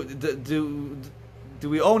 do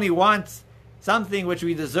we only want something which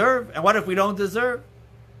we deserve? And what if we don't deserve?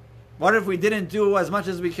 What if we didn't do as much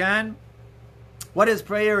as we can? What is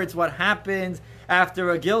prayer? It's what happens after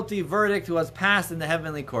a guilty verdict was passed in the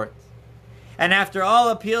heavenly court. And after all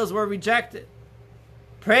appeals were rejected.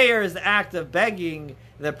 Prayer is the act of begging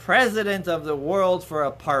the president of the world for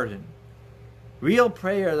a pardon. Real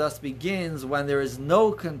prayer thus begins when there is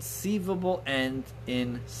no conceivable end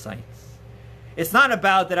in sight. It's not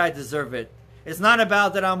about that I deserve it. It's not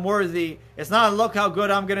about that I'm worthy. It's not, look how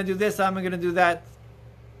good I'm going to do this, I'm going to do that.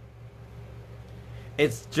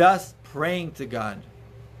 It's just praying to God.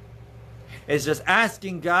 It's just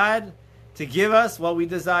asking God to give us what we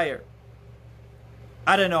desire.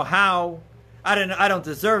 I don't know how. I don't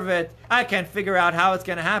deserve it. I can't figure out how it's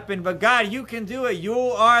going to happen. But God, you can do it. You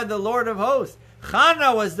are the Lord of hosts.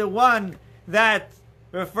 Chana was the one that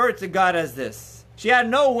referred to God as this. She had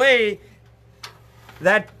no way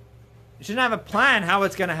that... She didn't have a plan how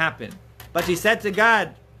it's going to happen. But she said to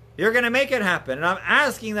God, you're going to make it happen. And I'm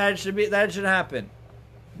asking that it should happen.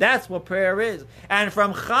 That's what prayer is. And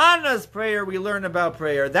from Chana's prayer, we learn about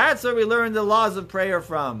prayer. That's where we learn the laws of prayer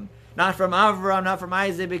from. Not from Avraham, not from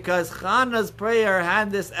Isaac, because Chana's prayer had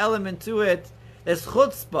this element to it, this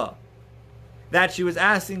chutzpah, that she was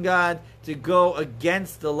asking God to go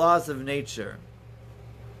against the laws of nature.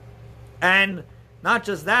 And not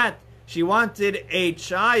just that, she wanted a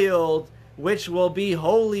child which will be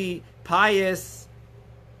holy, pious,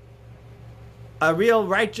 a real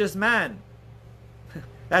righteous man.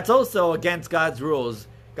 That's also against God's rules.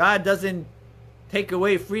 God doesn't take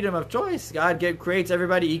away freedom of choice. God creates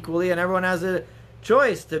everybody equally, and everyone has a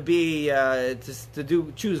choice to be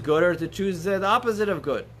choose good or to choose the opposite of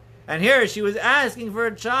good. And here she was asking for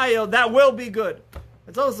a child that will be good.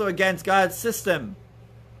 It's also against God's system,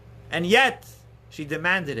 and yet she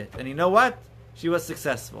demanded it. And you know what? She was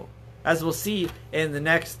successful, as we'll see in the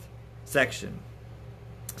next section.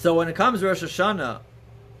 So when it comes to Rosh Hashanah,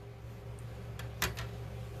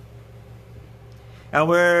 and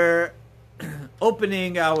we're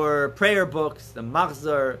opening our prayer books, the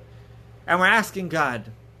Machzor, and we're asking God.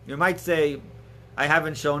 You might say, I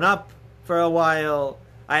haven't shown up for a while,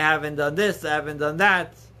 I haven't done this, I haven't done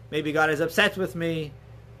that, maybe God is upset with me.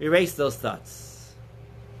 Erase those thoughts.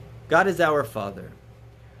 God is our Father.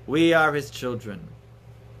 We are His children.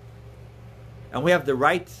 And we have the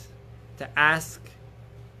right to ask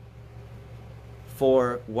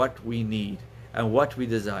for what we need and what we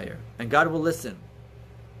desire. And God will listen.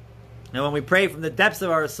 And when we pray from the depths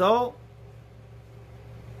of our soul,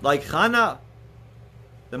 like Chana,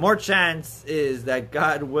 the more chance is that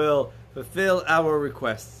God will fulfill our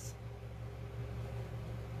requests.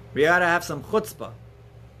 We gotta have some chutzpah.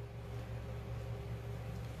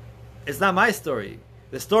 It's not my story.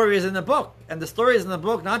 The story is in the book. And the story is in the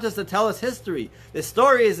book not just to tell us history. The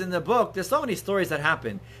story is in the book. There's so many stories that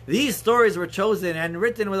happen. These stories were chosen and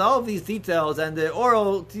written with all of these details, and the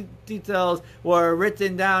oral details were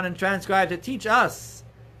written down and transcribed to teach us.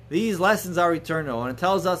 These lessons are eternal, and it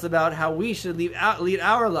tells us about how we should lead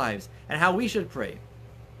our lives and how we should pray.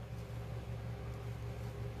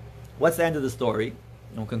 What's the end of the story?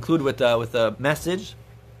 And we'll conclude with a message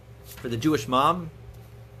for the Jewish mom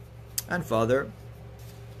and father.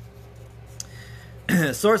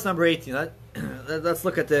 Source number 18. Let's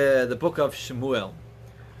look at the book of Shemuel.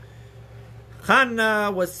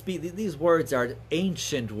 Chana was speaking. These words are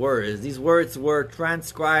ancient words. These words were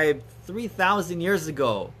transcribed 3,000 years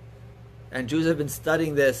ago. And Jews have been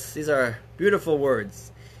studying this. These are beautiful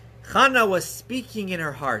words. Chana was speaking in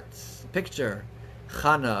her heart. Picture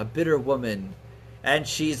Chana, a bitter woman. And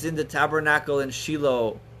she's in the tabernacle in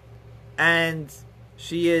Shiloh. And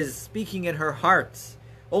she is speaking in her heart.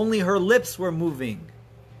 only her lips were moving,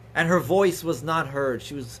 and her voice was not heard.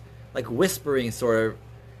 She was like whispering, sort of.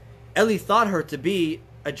 Eli thought her to be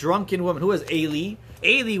a drunken woman. Who was Eli?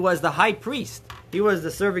 Eli was the high priest. He was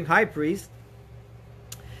the serving high priest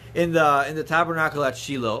in the tabernacle at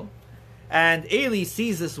Shiloh. And Eli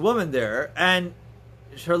sees this woman there, and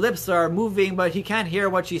her lips are moving, but he can't hear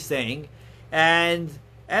what she's saying. And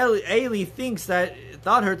Eli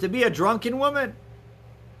thought her to be a drunken woman,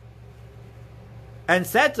 and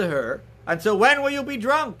said to her, "Until when will you be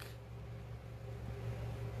drunk?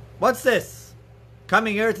 What's this?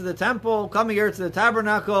 Coming here to the temple, coming here to the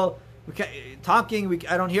tabernacle, talking.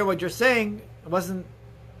 I don't hear what you're saying." It wasn't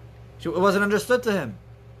understood to him.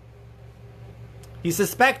 He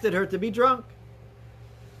suspected her to be drunk.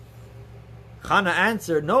 Chana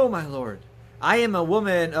answered, "No, my lord, I am a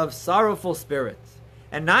woman of sorrowful spirit,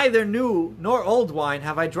 and neither new nor old wine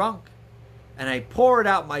have I drunk. And I poured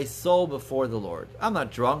out my soul before the Lord." I'm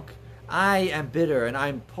not drunk. I am bitter, and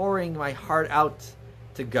I'm pouring my heart out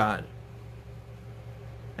to God.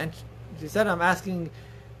 And she said, "I'm asking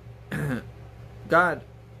God."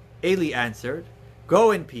 Eli answered,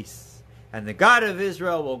 "Go in peace, and the God of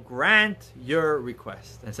Israel will grant your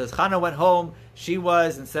request." And says Chana went home. She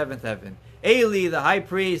was in seventh heaven. Eli, the high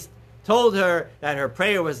priest, told her that her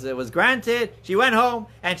prayer was granted. She went home,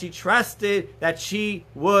 and she trusted that she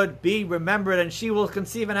would be remembered, and she will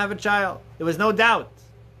conceive and have a child. There was no doubt.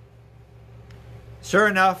 Sure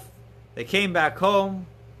enough, they came back home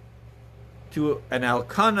to an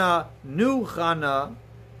Elkanah, new Chana,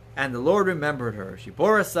 and the Lord remembered her. She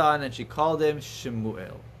bore a son, and she called him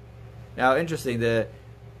Shemuel. Now, interesting, the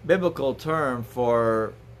biblical term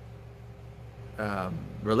for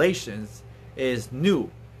relations is new.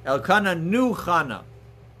 Elkanah knew Chana,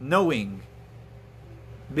 knowing,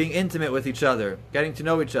 being intimate with each other, getting to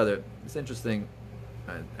know each other. It's interesting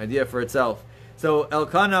idea for itself. So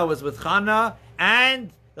Elkanah was with Chana,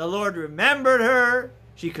 and the Lord remembered her.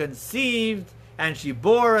 She conceived, and she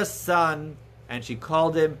bore a son, and she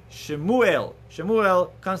called him Shemuel.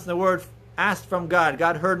 Shemuel comes from the word asked from God.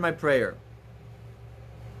 God heard my prayer.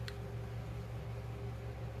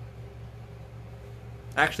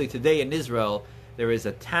 Actually, today in Israel, there is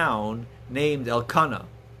a town named Elkanah,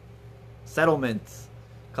 settlement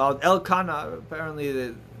called Elkanah.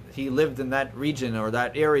 Apparently, he lived in that region or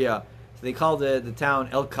that area, so they called the town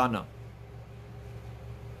Elkanah.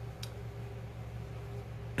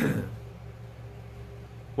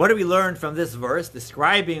 What do we learn from this verse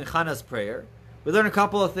describing Chana's prayer? We learn a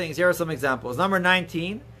couple of things. Here are some examples. Number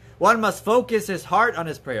 19, one must focus his heart on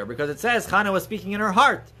his prayer, because it says Chana was speaking in her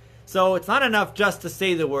heart. So it's not enough just to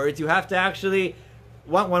say the words. You have to actually,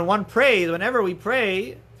 when one prays, whenever we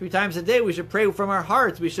pray 3 times a day, we should pray from our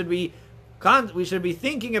hearts. We should be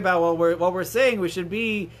thinking about what we're saying. We should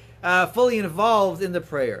be fully involved in the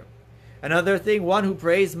prayer. Another thing, one who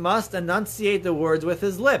prays must enunciate the words with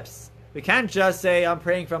his lips. We can't just say, "I'm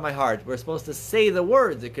praying from my heart." We're supposed to say the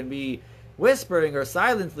words. It can be whispering or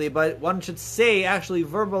silently, but one should actually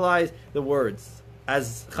verbalize the words.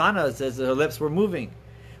 As Chana says, her lips were moving.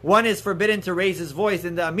 One is forbidden to raise his voice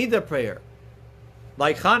in the Amidah prayer.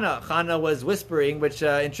 Like Chana was whispering, which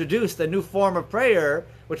introduced a new form of prayer,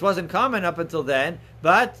 which wasn't common up until then,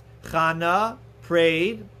 but Chana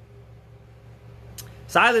prayed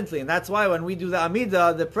silently, and that's why when we do the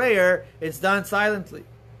Amidah, the prayer, it's done silently.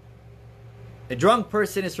 A drunk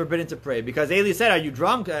person is forbidden to pray, because Eli said, "Are you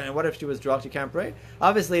drunk?" And what if she was drunk? You can't pray.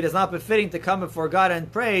 Obviously, it is not befitting to come before God and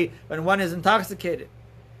pray when one is intoxicated.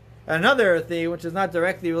 Another thing, which is not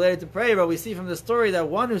directly related to prayer, but we see from the story that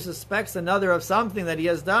one who suspects another of something that he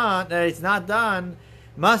has done, that he's not done,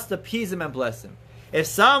 must appease him and bless him. If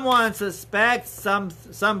someone suspects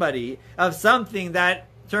somebody of something that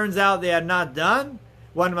turns out they had not done,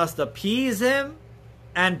 one must appease him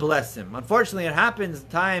and bless him. Unfortunately, it happens at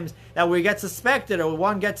times that we get suspected, or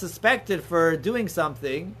one gets suspected for doing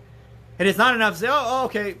something, and it's not enough to say, "Oh,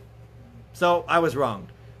 okay, so I was wrong.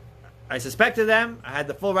 I suspected them. I had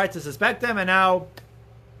the full right to suspect them, and now,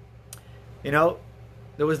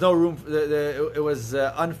 there was no room. It was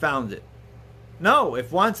unfounded." No,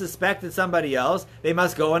 if one suspected somebody else, they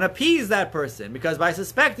must go and appease that person, because by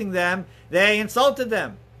suspecting them, they insulted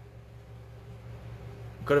them.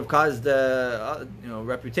 Could have caused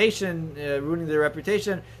reputation, ruining their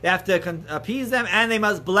reputation. They have to appease them, and they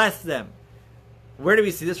must bless them. Where do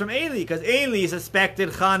we see this from Eli? Because Eli suspected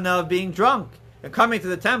Chana of being drunk and coming to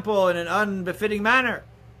the temple in an unbefitting manner.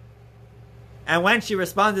 And when she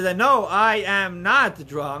responded that, "No, I am not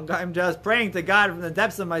drunk, I'm just praying to God from the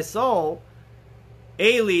depths of my soul,"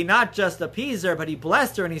 Eli not just appeased her, but he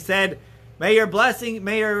blessed her, and he said, may your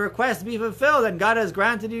request be fulfilled, and God has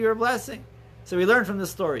granted you your blessing. So we learn from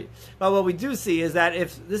this story. But what we do see is that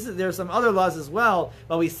there's some other laws as well,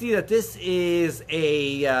 but we see that this is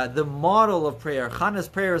the model of prayer. Chana's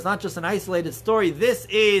prayer is not just an isolated story. This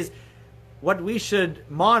is what we should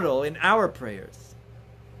model in our prayers.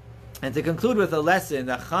 And to conclude with a lesson,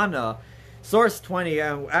 that Chana, source 20,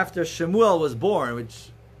 after Shemuel was born,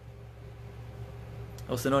 which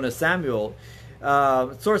also known as Samuel,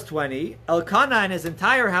 source 20, Elkanah and his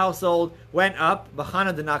entire household went up, but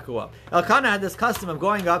Chana did not go up. Elkanah had this custom of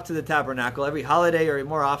going up to the tabernacle every holiday or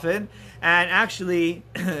more often, and actually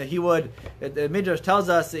he would, the Midrash tells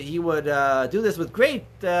us that he would do this with great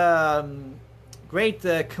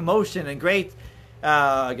commotion and great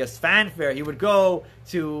fanfare. He would go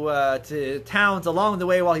to towns along the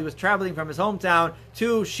way while he was traveling from his hometown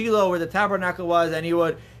to Shiloh where the tabernacle was, and he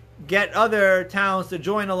would get other towns to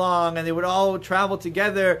join along, and they would all travel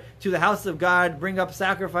together to the house of God, bring up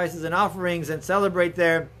sacrifices and offerings and celebrate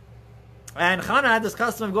there. And Chana had this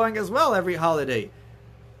custom of going as well every holiday,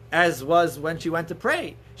 as was when she went to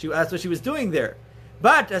pray. That's what she was doing there.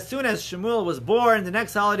 But as soon as Shemuel was born, the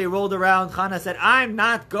next holiday rolled around, Chana said, I'm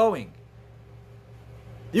not going.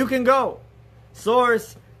 You can go.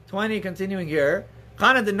 Source 20, continuing here.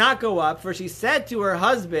 Chana did not go up, for she said to her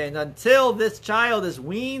husband, until this child is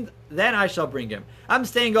weaned, then I shall bring him. I'm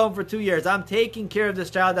staying home for 2 years. I'm taking care of this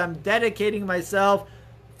child. I'm dedicating myself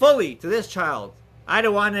fully to this child. I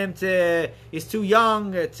don't want him he's too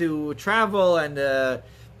young to travel, and it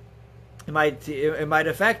might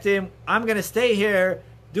affect him. I'm going to stay here,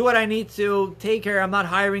 do what I need to, take care. I'm not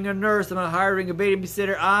hiring a nurse. I'm not hiring a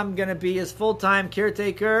babysitter. I'm going to be his full-time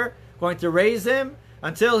caretaker, going to raise him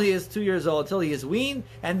until he is 2 years old, until he is weaned,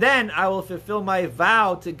 and then I will fulfill my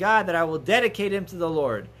vow to God that I will dedicate him to the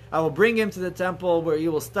Lord. I will bring him to the temple where he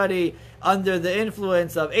will study under the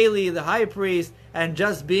influence of Eli, the high priest, and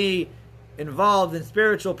just be involved in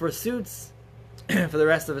spiritual pursuits for the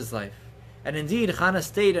rest of his life. And indeed, Chana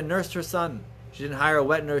stayed and nursed her son. She didn't hire a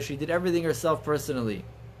wet nurse. She did everything herself personally.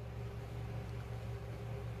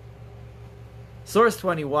 Source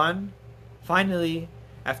 21, finally,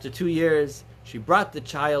 after 2 years, she brought the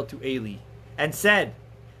child to Eli and said,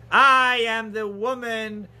 I am the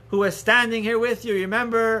woman who was standing here with you,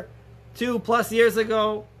 remember, 2+ years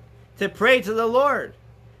ago, to pray to the Lord.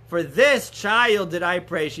 For this child did I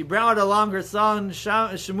pray. She brought along her son,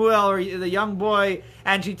 Shemuel, or the young boy,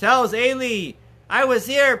 and she tells Eli, I was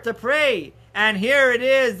here to pray. And here it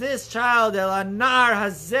is, this child, El Anar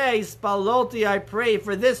Hazeh Spaloti, I pray.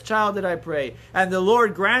 For this child did I pray. And the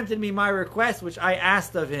Lord granted me my request, which I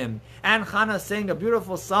asked of him. And Chana sang a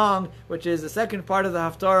beautiful song, which is the second part of the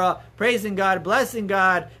Haftarah, praising God, blessing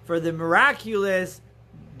God for the miraculous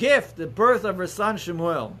gift, the birth of her son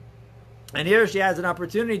Shemuel. And here she has an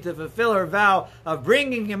opportunity to fulfill her vow of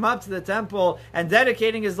bringing him up to the temple and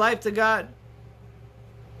dedicating his life to God.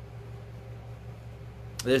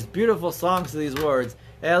 There's beautiful songs to these words.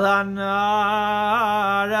 El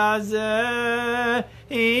anar hazeh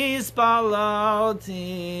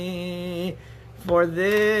hispaloti. For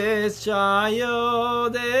this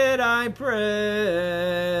child did I pray.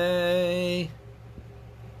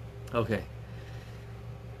 Okay.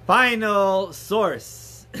 Final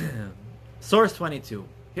source. Source 22.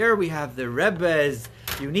 Here we have the Rebbe's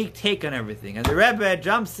unique take on everything. And the Rebbe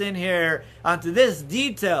jumps in here onto this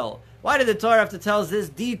detail. Why did the Torah have to tell us this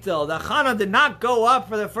detail? That Chana did not go up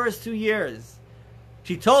for the first 2 years.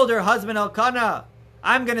 She told her husband Elkanah,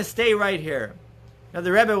 I'm going to stay right here. Now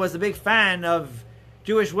the Rebbe was a big fan of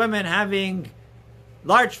Jewish women having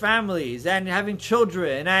large families and having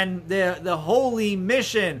children, and the holy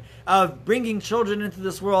mission of bringing children into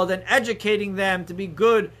this world and educating them to be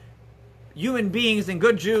good human beings and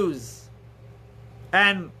good Jews.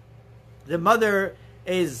 And the mother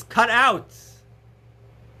is cut out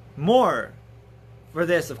more for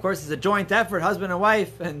this. Of course, it's a joint effort, husband and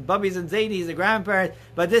wife, and Bubbies and Zadie's, the grandparents,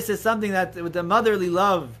 but this is something that with the motherly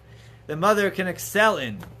love, the mother can excel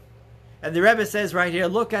in. And the Rebbe says right here,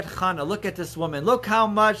 look at Chana, look at this woman, look how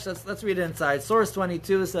much, let's read it inside. Source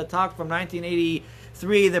 22, this is a talk from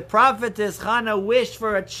 1983. The prophetess Chana wished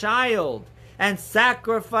for a child and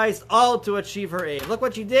sacrificed all to achieve her aim. Look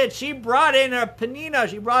what she did. She brought in a Penina.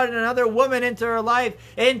 She brought in another woman into her life,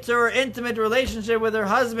 into her intimate relationship with her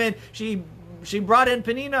husband. She brought in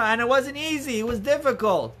Penina, and it wasn't easy. It was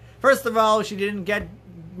difficult. First of all, she didn't get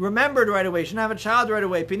remembered right away. She didn't have a child right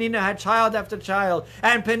away. Penina had child after child,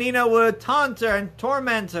 and Penina would taunt her and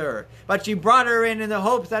torment her. But she brought her in the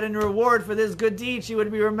hopes that in reward for this good deed, she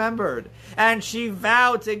would be remembered. And she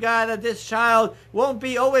vowed to God that this child won't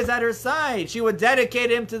be always at her side. She would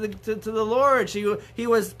dedicate him to the Lord. He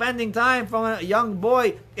was spending time from a young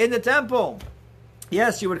boy in the temple.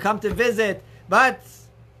 Yes, she would come to visit, But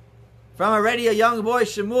from already a young boy,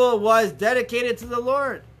 Shemuel was dedicated to the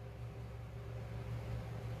Lord.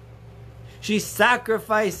 She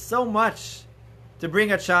sacrificed so much to bring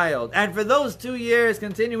a child. And for those 2 years,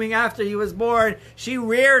 continuing after he was born, she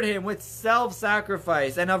reared him with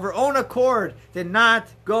self-sacrifice and of her own accord did not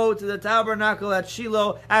go to the tabernacle at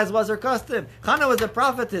Shiloh as was her custom. Chana was a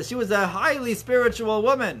prophetess. She was a highly spiritual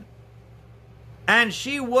woman. And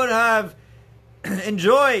she would have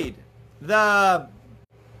enjoyed the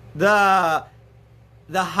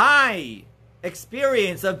high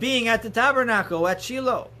experience of being at the tabernacle at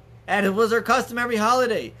Shiloh. And it was her customary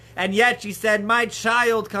holiday. And yet she said, my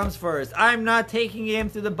child comes first. I'm not taking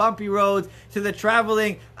him to the bumpy roads, to the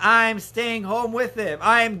traveling. I'm staying home with him.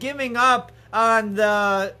 I am giving up on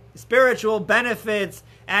the spiritual benefits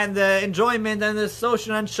and the enjoyment and the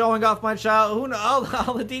social and showing off my child. Who knows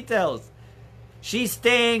all the details. She's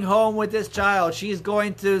staying home with this child. She's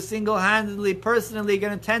going to single-handedly, personally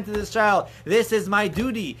going to tend to this child. This is my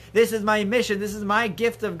duty. This is my mission. This is my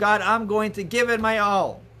gift of God. I'm going to give it my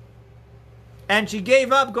all. And she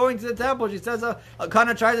gave up going to the temple. She says,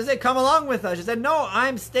 Chana tried to say, come along with us. She said, no,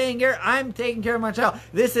 I'm staying here. I'm taking care of my child.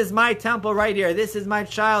 This is my temple right here. This is my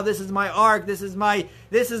child. This is my ark. This is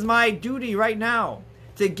my duty right now.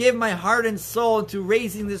 To give my heart and soul to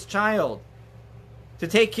raising this child. To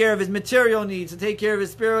take care of his material needs. To take care of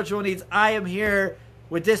his spiritual needs. I am here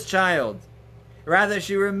with this child. Rather,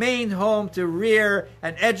 she remained home to rear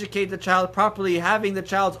and educate the child properly, having the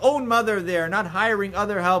child's own mother there, not hiring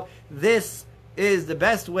other help. This is the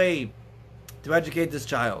best way to educate this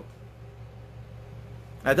child.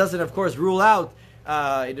 That doesn't, of course, rule out,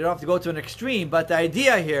 you don't have to go to an extreme, but the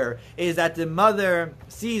idea here is that the mother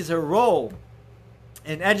sees her role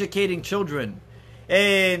in educating children,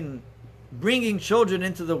 in bringing children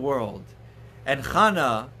into the world. And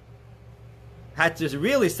Chana had to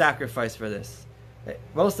really sacrifice for this.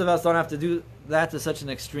 Most of us don't have to do that to such an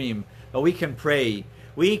extreme, but we can pray.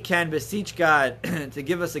 We can beseech God to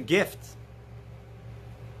give us a gift.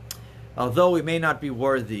 Although we may not be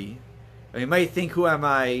worthy, we might think, who am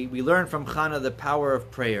I? We learn from Chana the power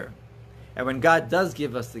of prayer. And when God does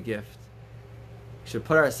give us the gift, we should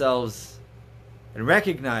put ourselves and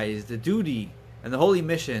recognize the duty and the holy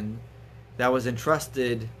mission that was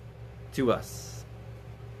entrusted to us.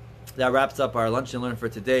 That wraps up our Lunch and Learn for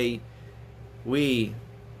today. We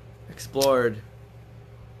explored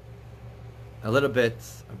a little bit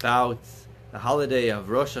about the holiday of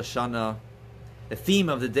Rosh Hashanah. The theme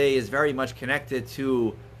of the day is very much connected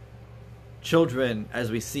to children,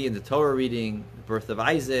 as we see in the Torah reading, the birth of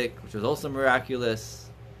Isaac, which was also miraculous,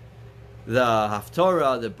 the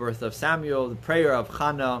Haftorah, the birth of Samuel, the prayer of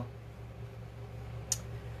Chana.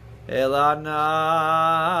 Elana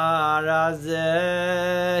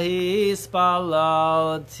Razeh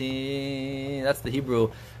Hispalalti. That's the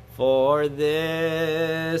Hebrew. For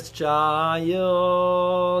this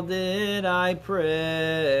child did I pray,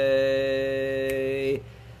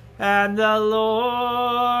 and the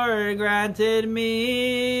Lord granted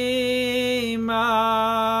me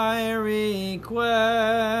my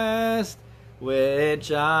request,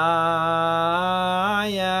 which I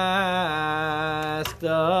asked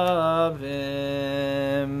of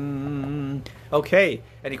him. Okay,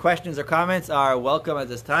 any questions or comments are welcome at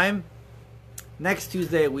this time. Next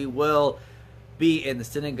Tuesday we will be in the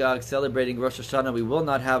synagogue celebrating Rosh Hashanah. We will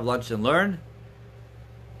not have Lunch and Learn.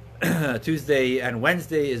 Tuesday and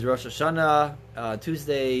Wednesday is Rosh Hashanah.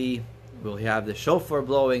 Tuesday we'll have the shofar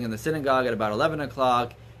blowing in the synagogue at about 11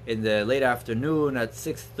 o'clock. In the late afternoon at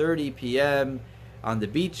 6:30 p.m. on the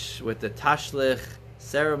beach with the Tashlich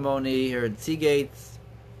ceremony here in Seagate.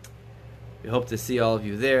 We hope to see all of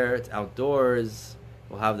you there. It's outdoors.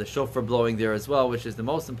 We'll have the shofar blowing there as well, which is the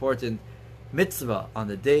most important mitzvah on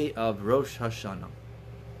the day of Rosh Hashanah.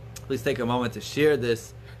 Please take a moment to share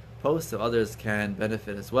this post so others can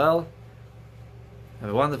benefit as well. Have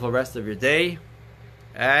a wonderful rest of your day.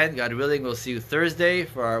 And God willing, we'll see you Thursday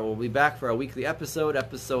we'll be back for our weekly episode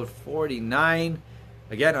 49.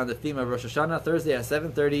 Again, on the theme of Rosh Hashanah, Thursday at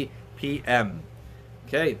 7:30 p.m.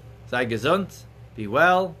 Okay, sei gesund, be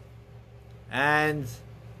well, and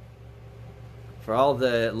for all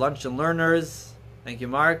the Lunch and Learners, thank you,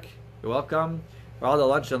 Mark. You're welcome. For all the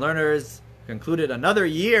Lunch and Learners, concluded another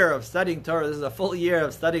year of studying Torah. This is a full year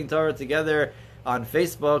of studying Torah together on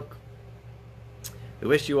Facebook. We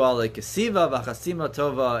wish you all a kesiva v'chasima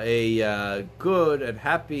tova, a good and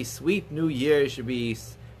happy, sweet new year. It should be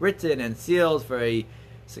written and sealed for a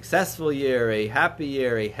successful year, a happy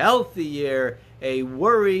year, a healthy year, a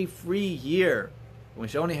worry-free year. We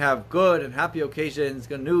should only have good and happy occasions,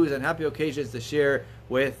 good news and happy occasions to share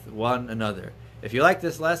with one another. If you like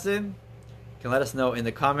this lesson, can let us know in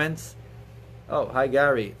the comments. Oh, hi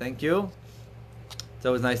Gary. Thank you. It's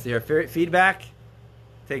always nice to hear feedback.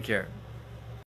 Take care.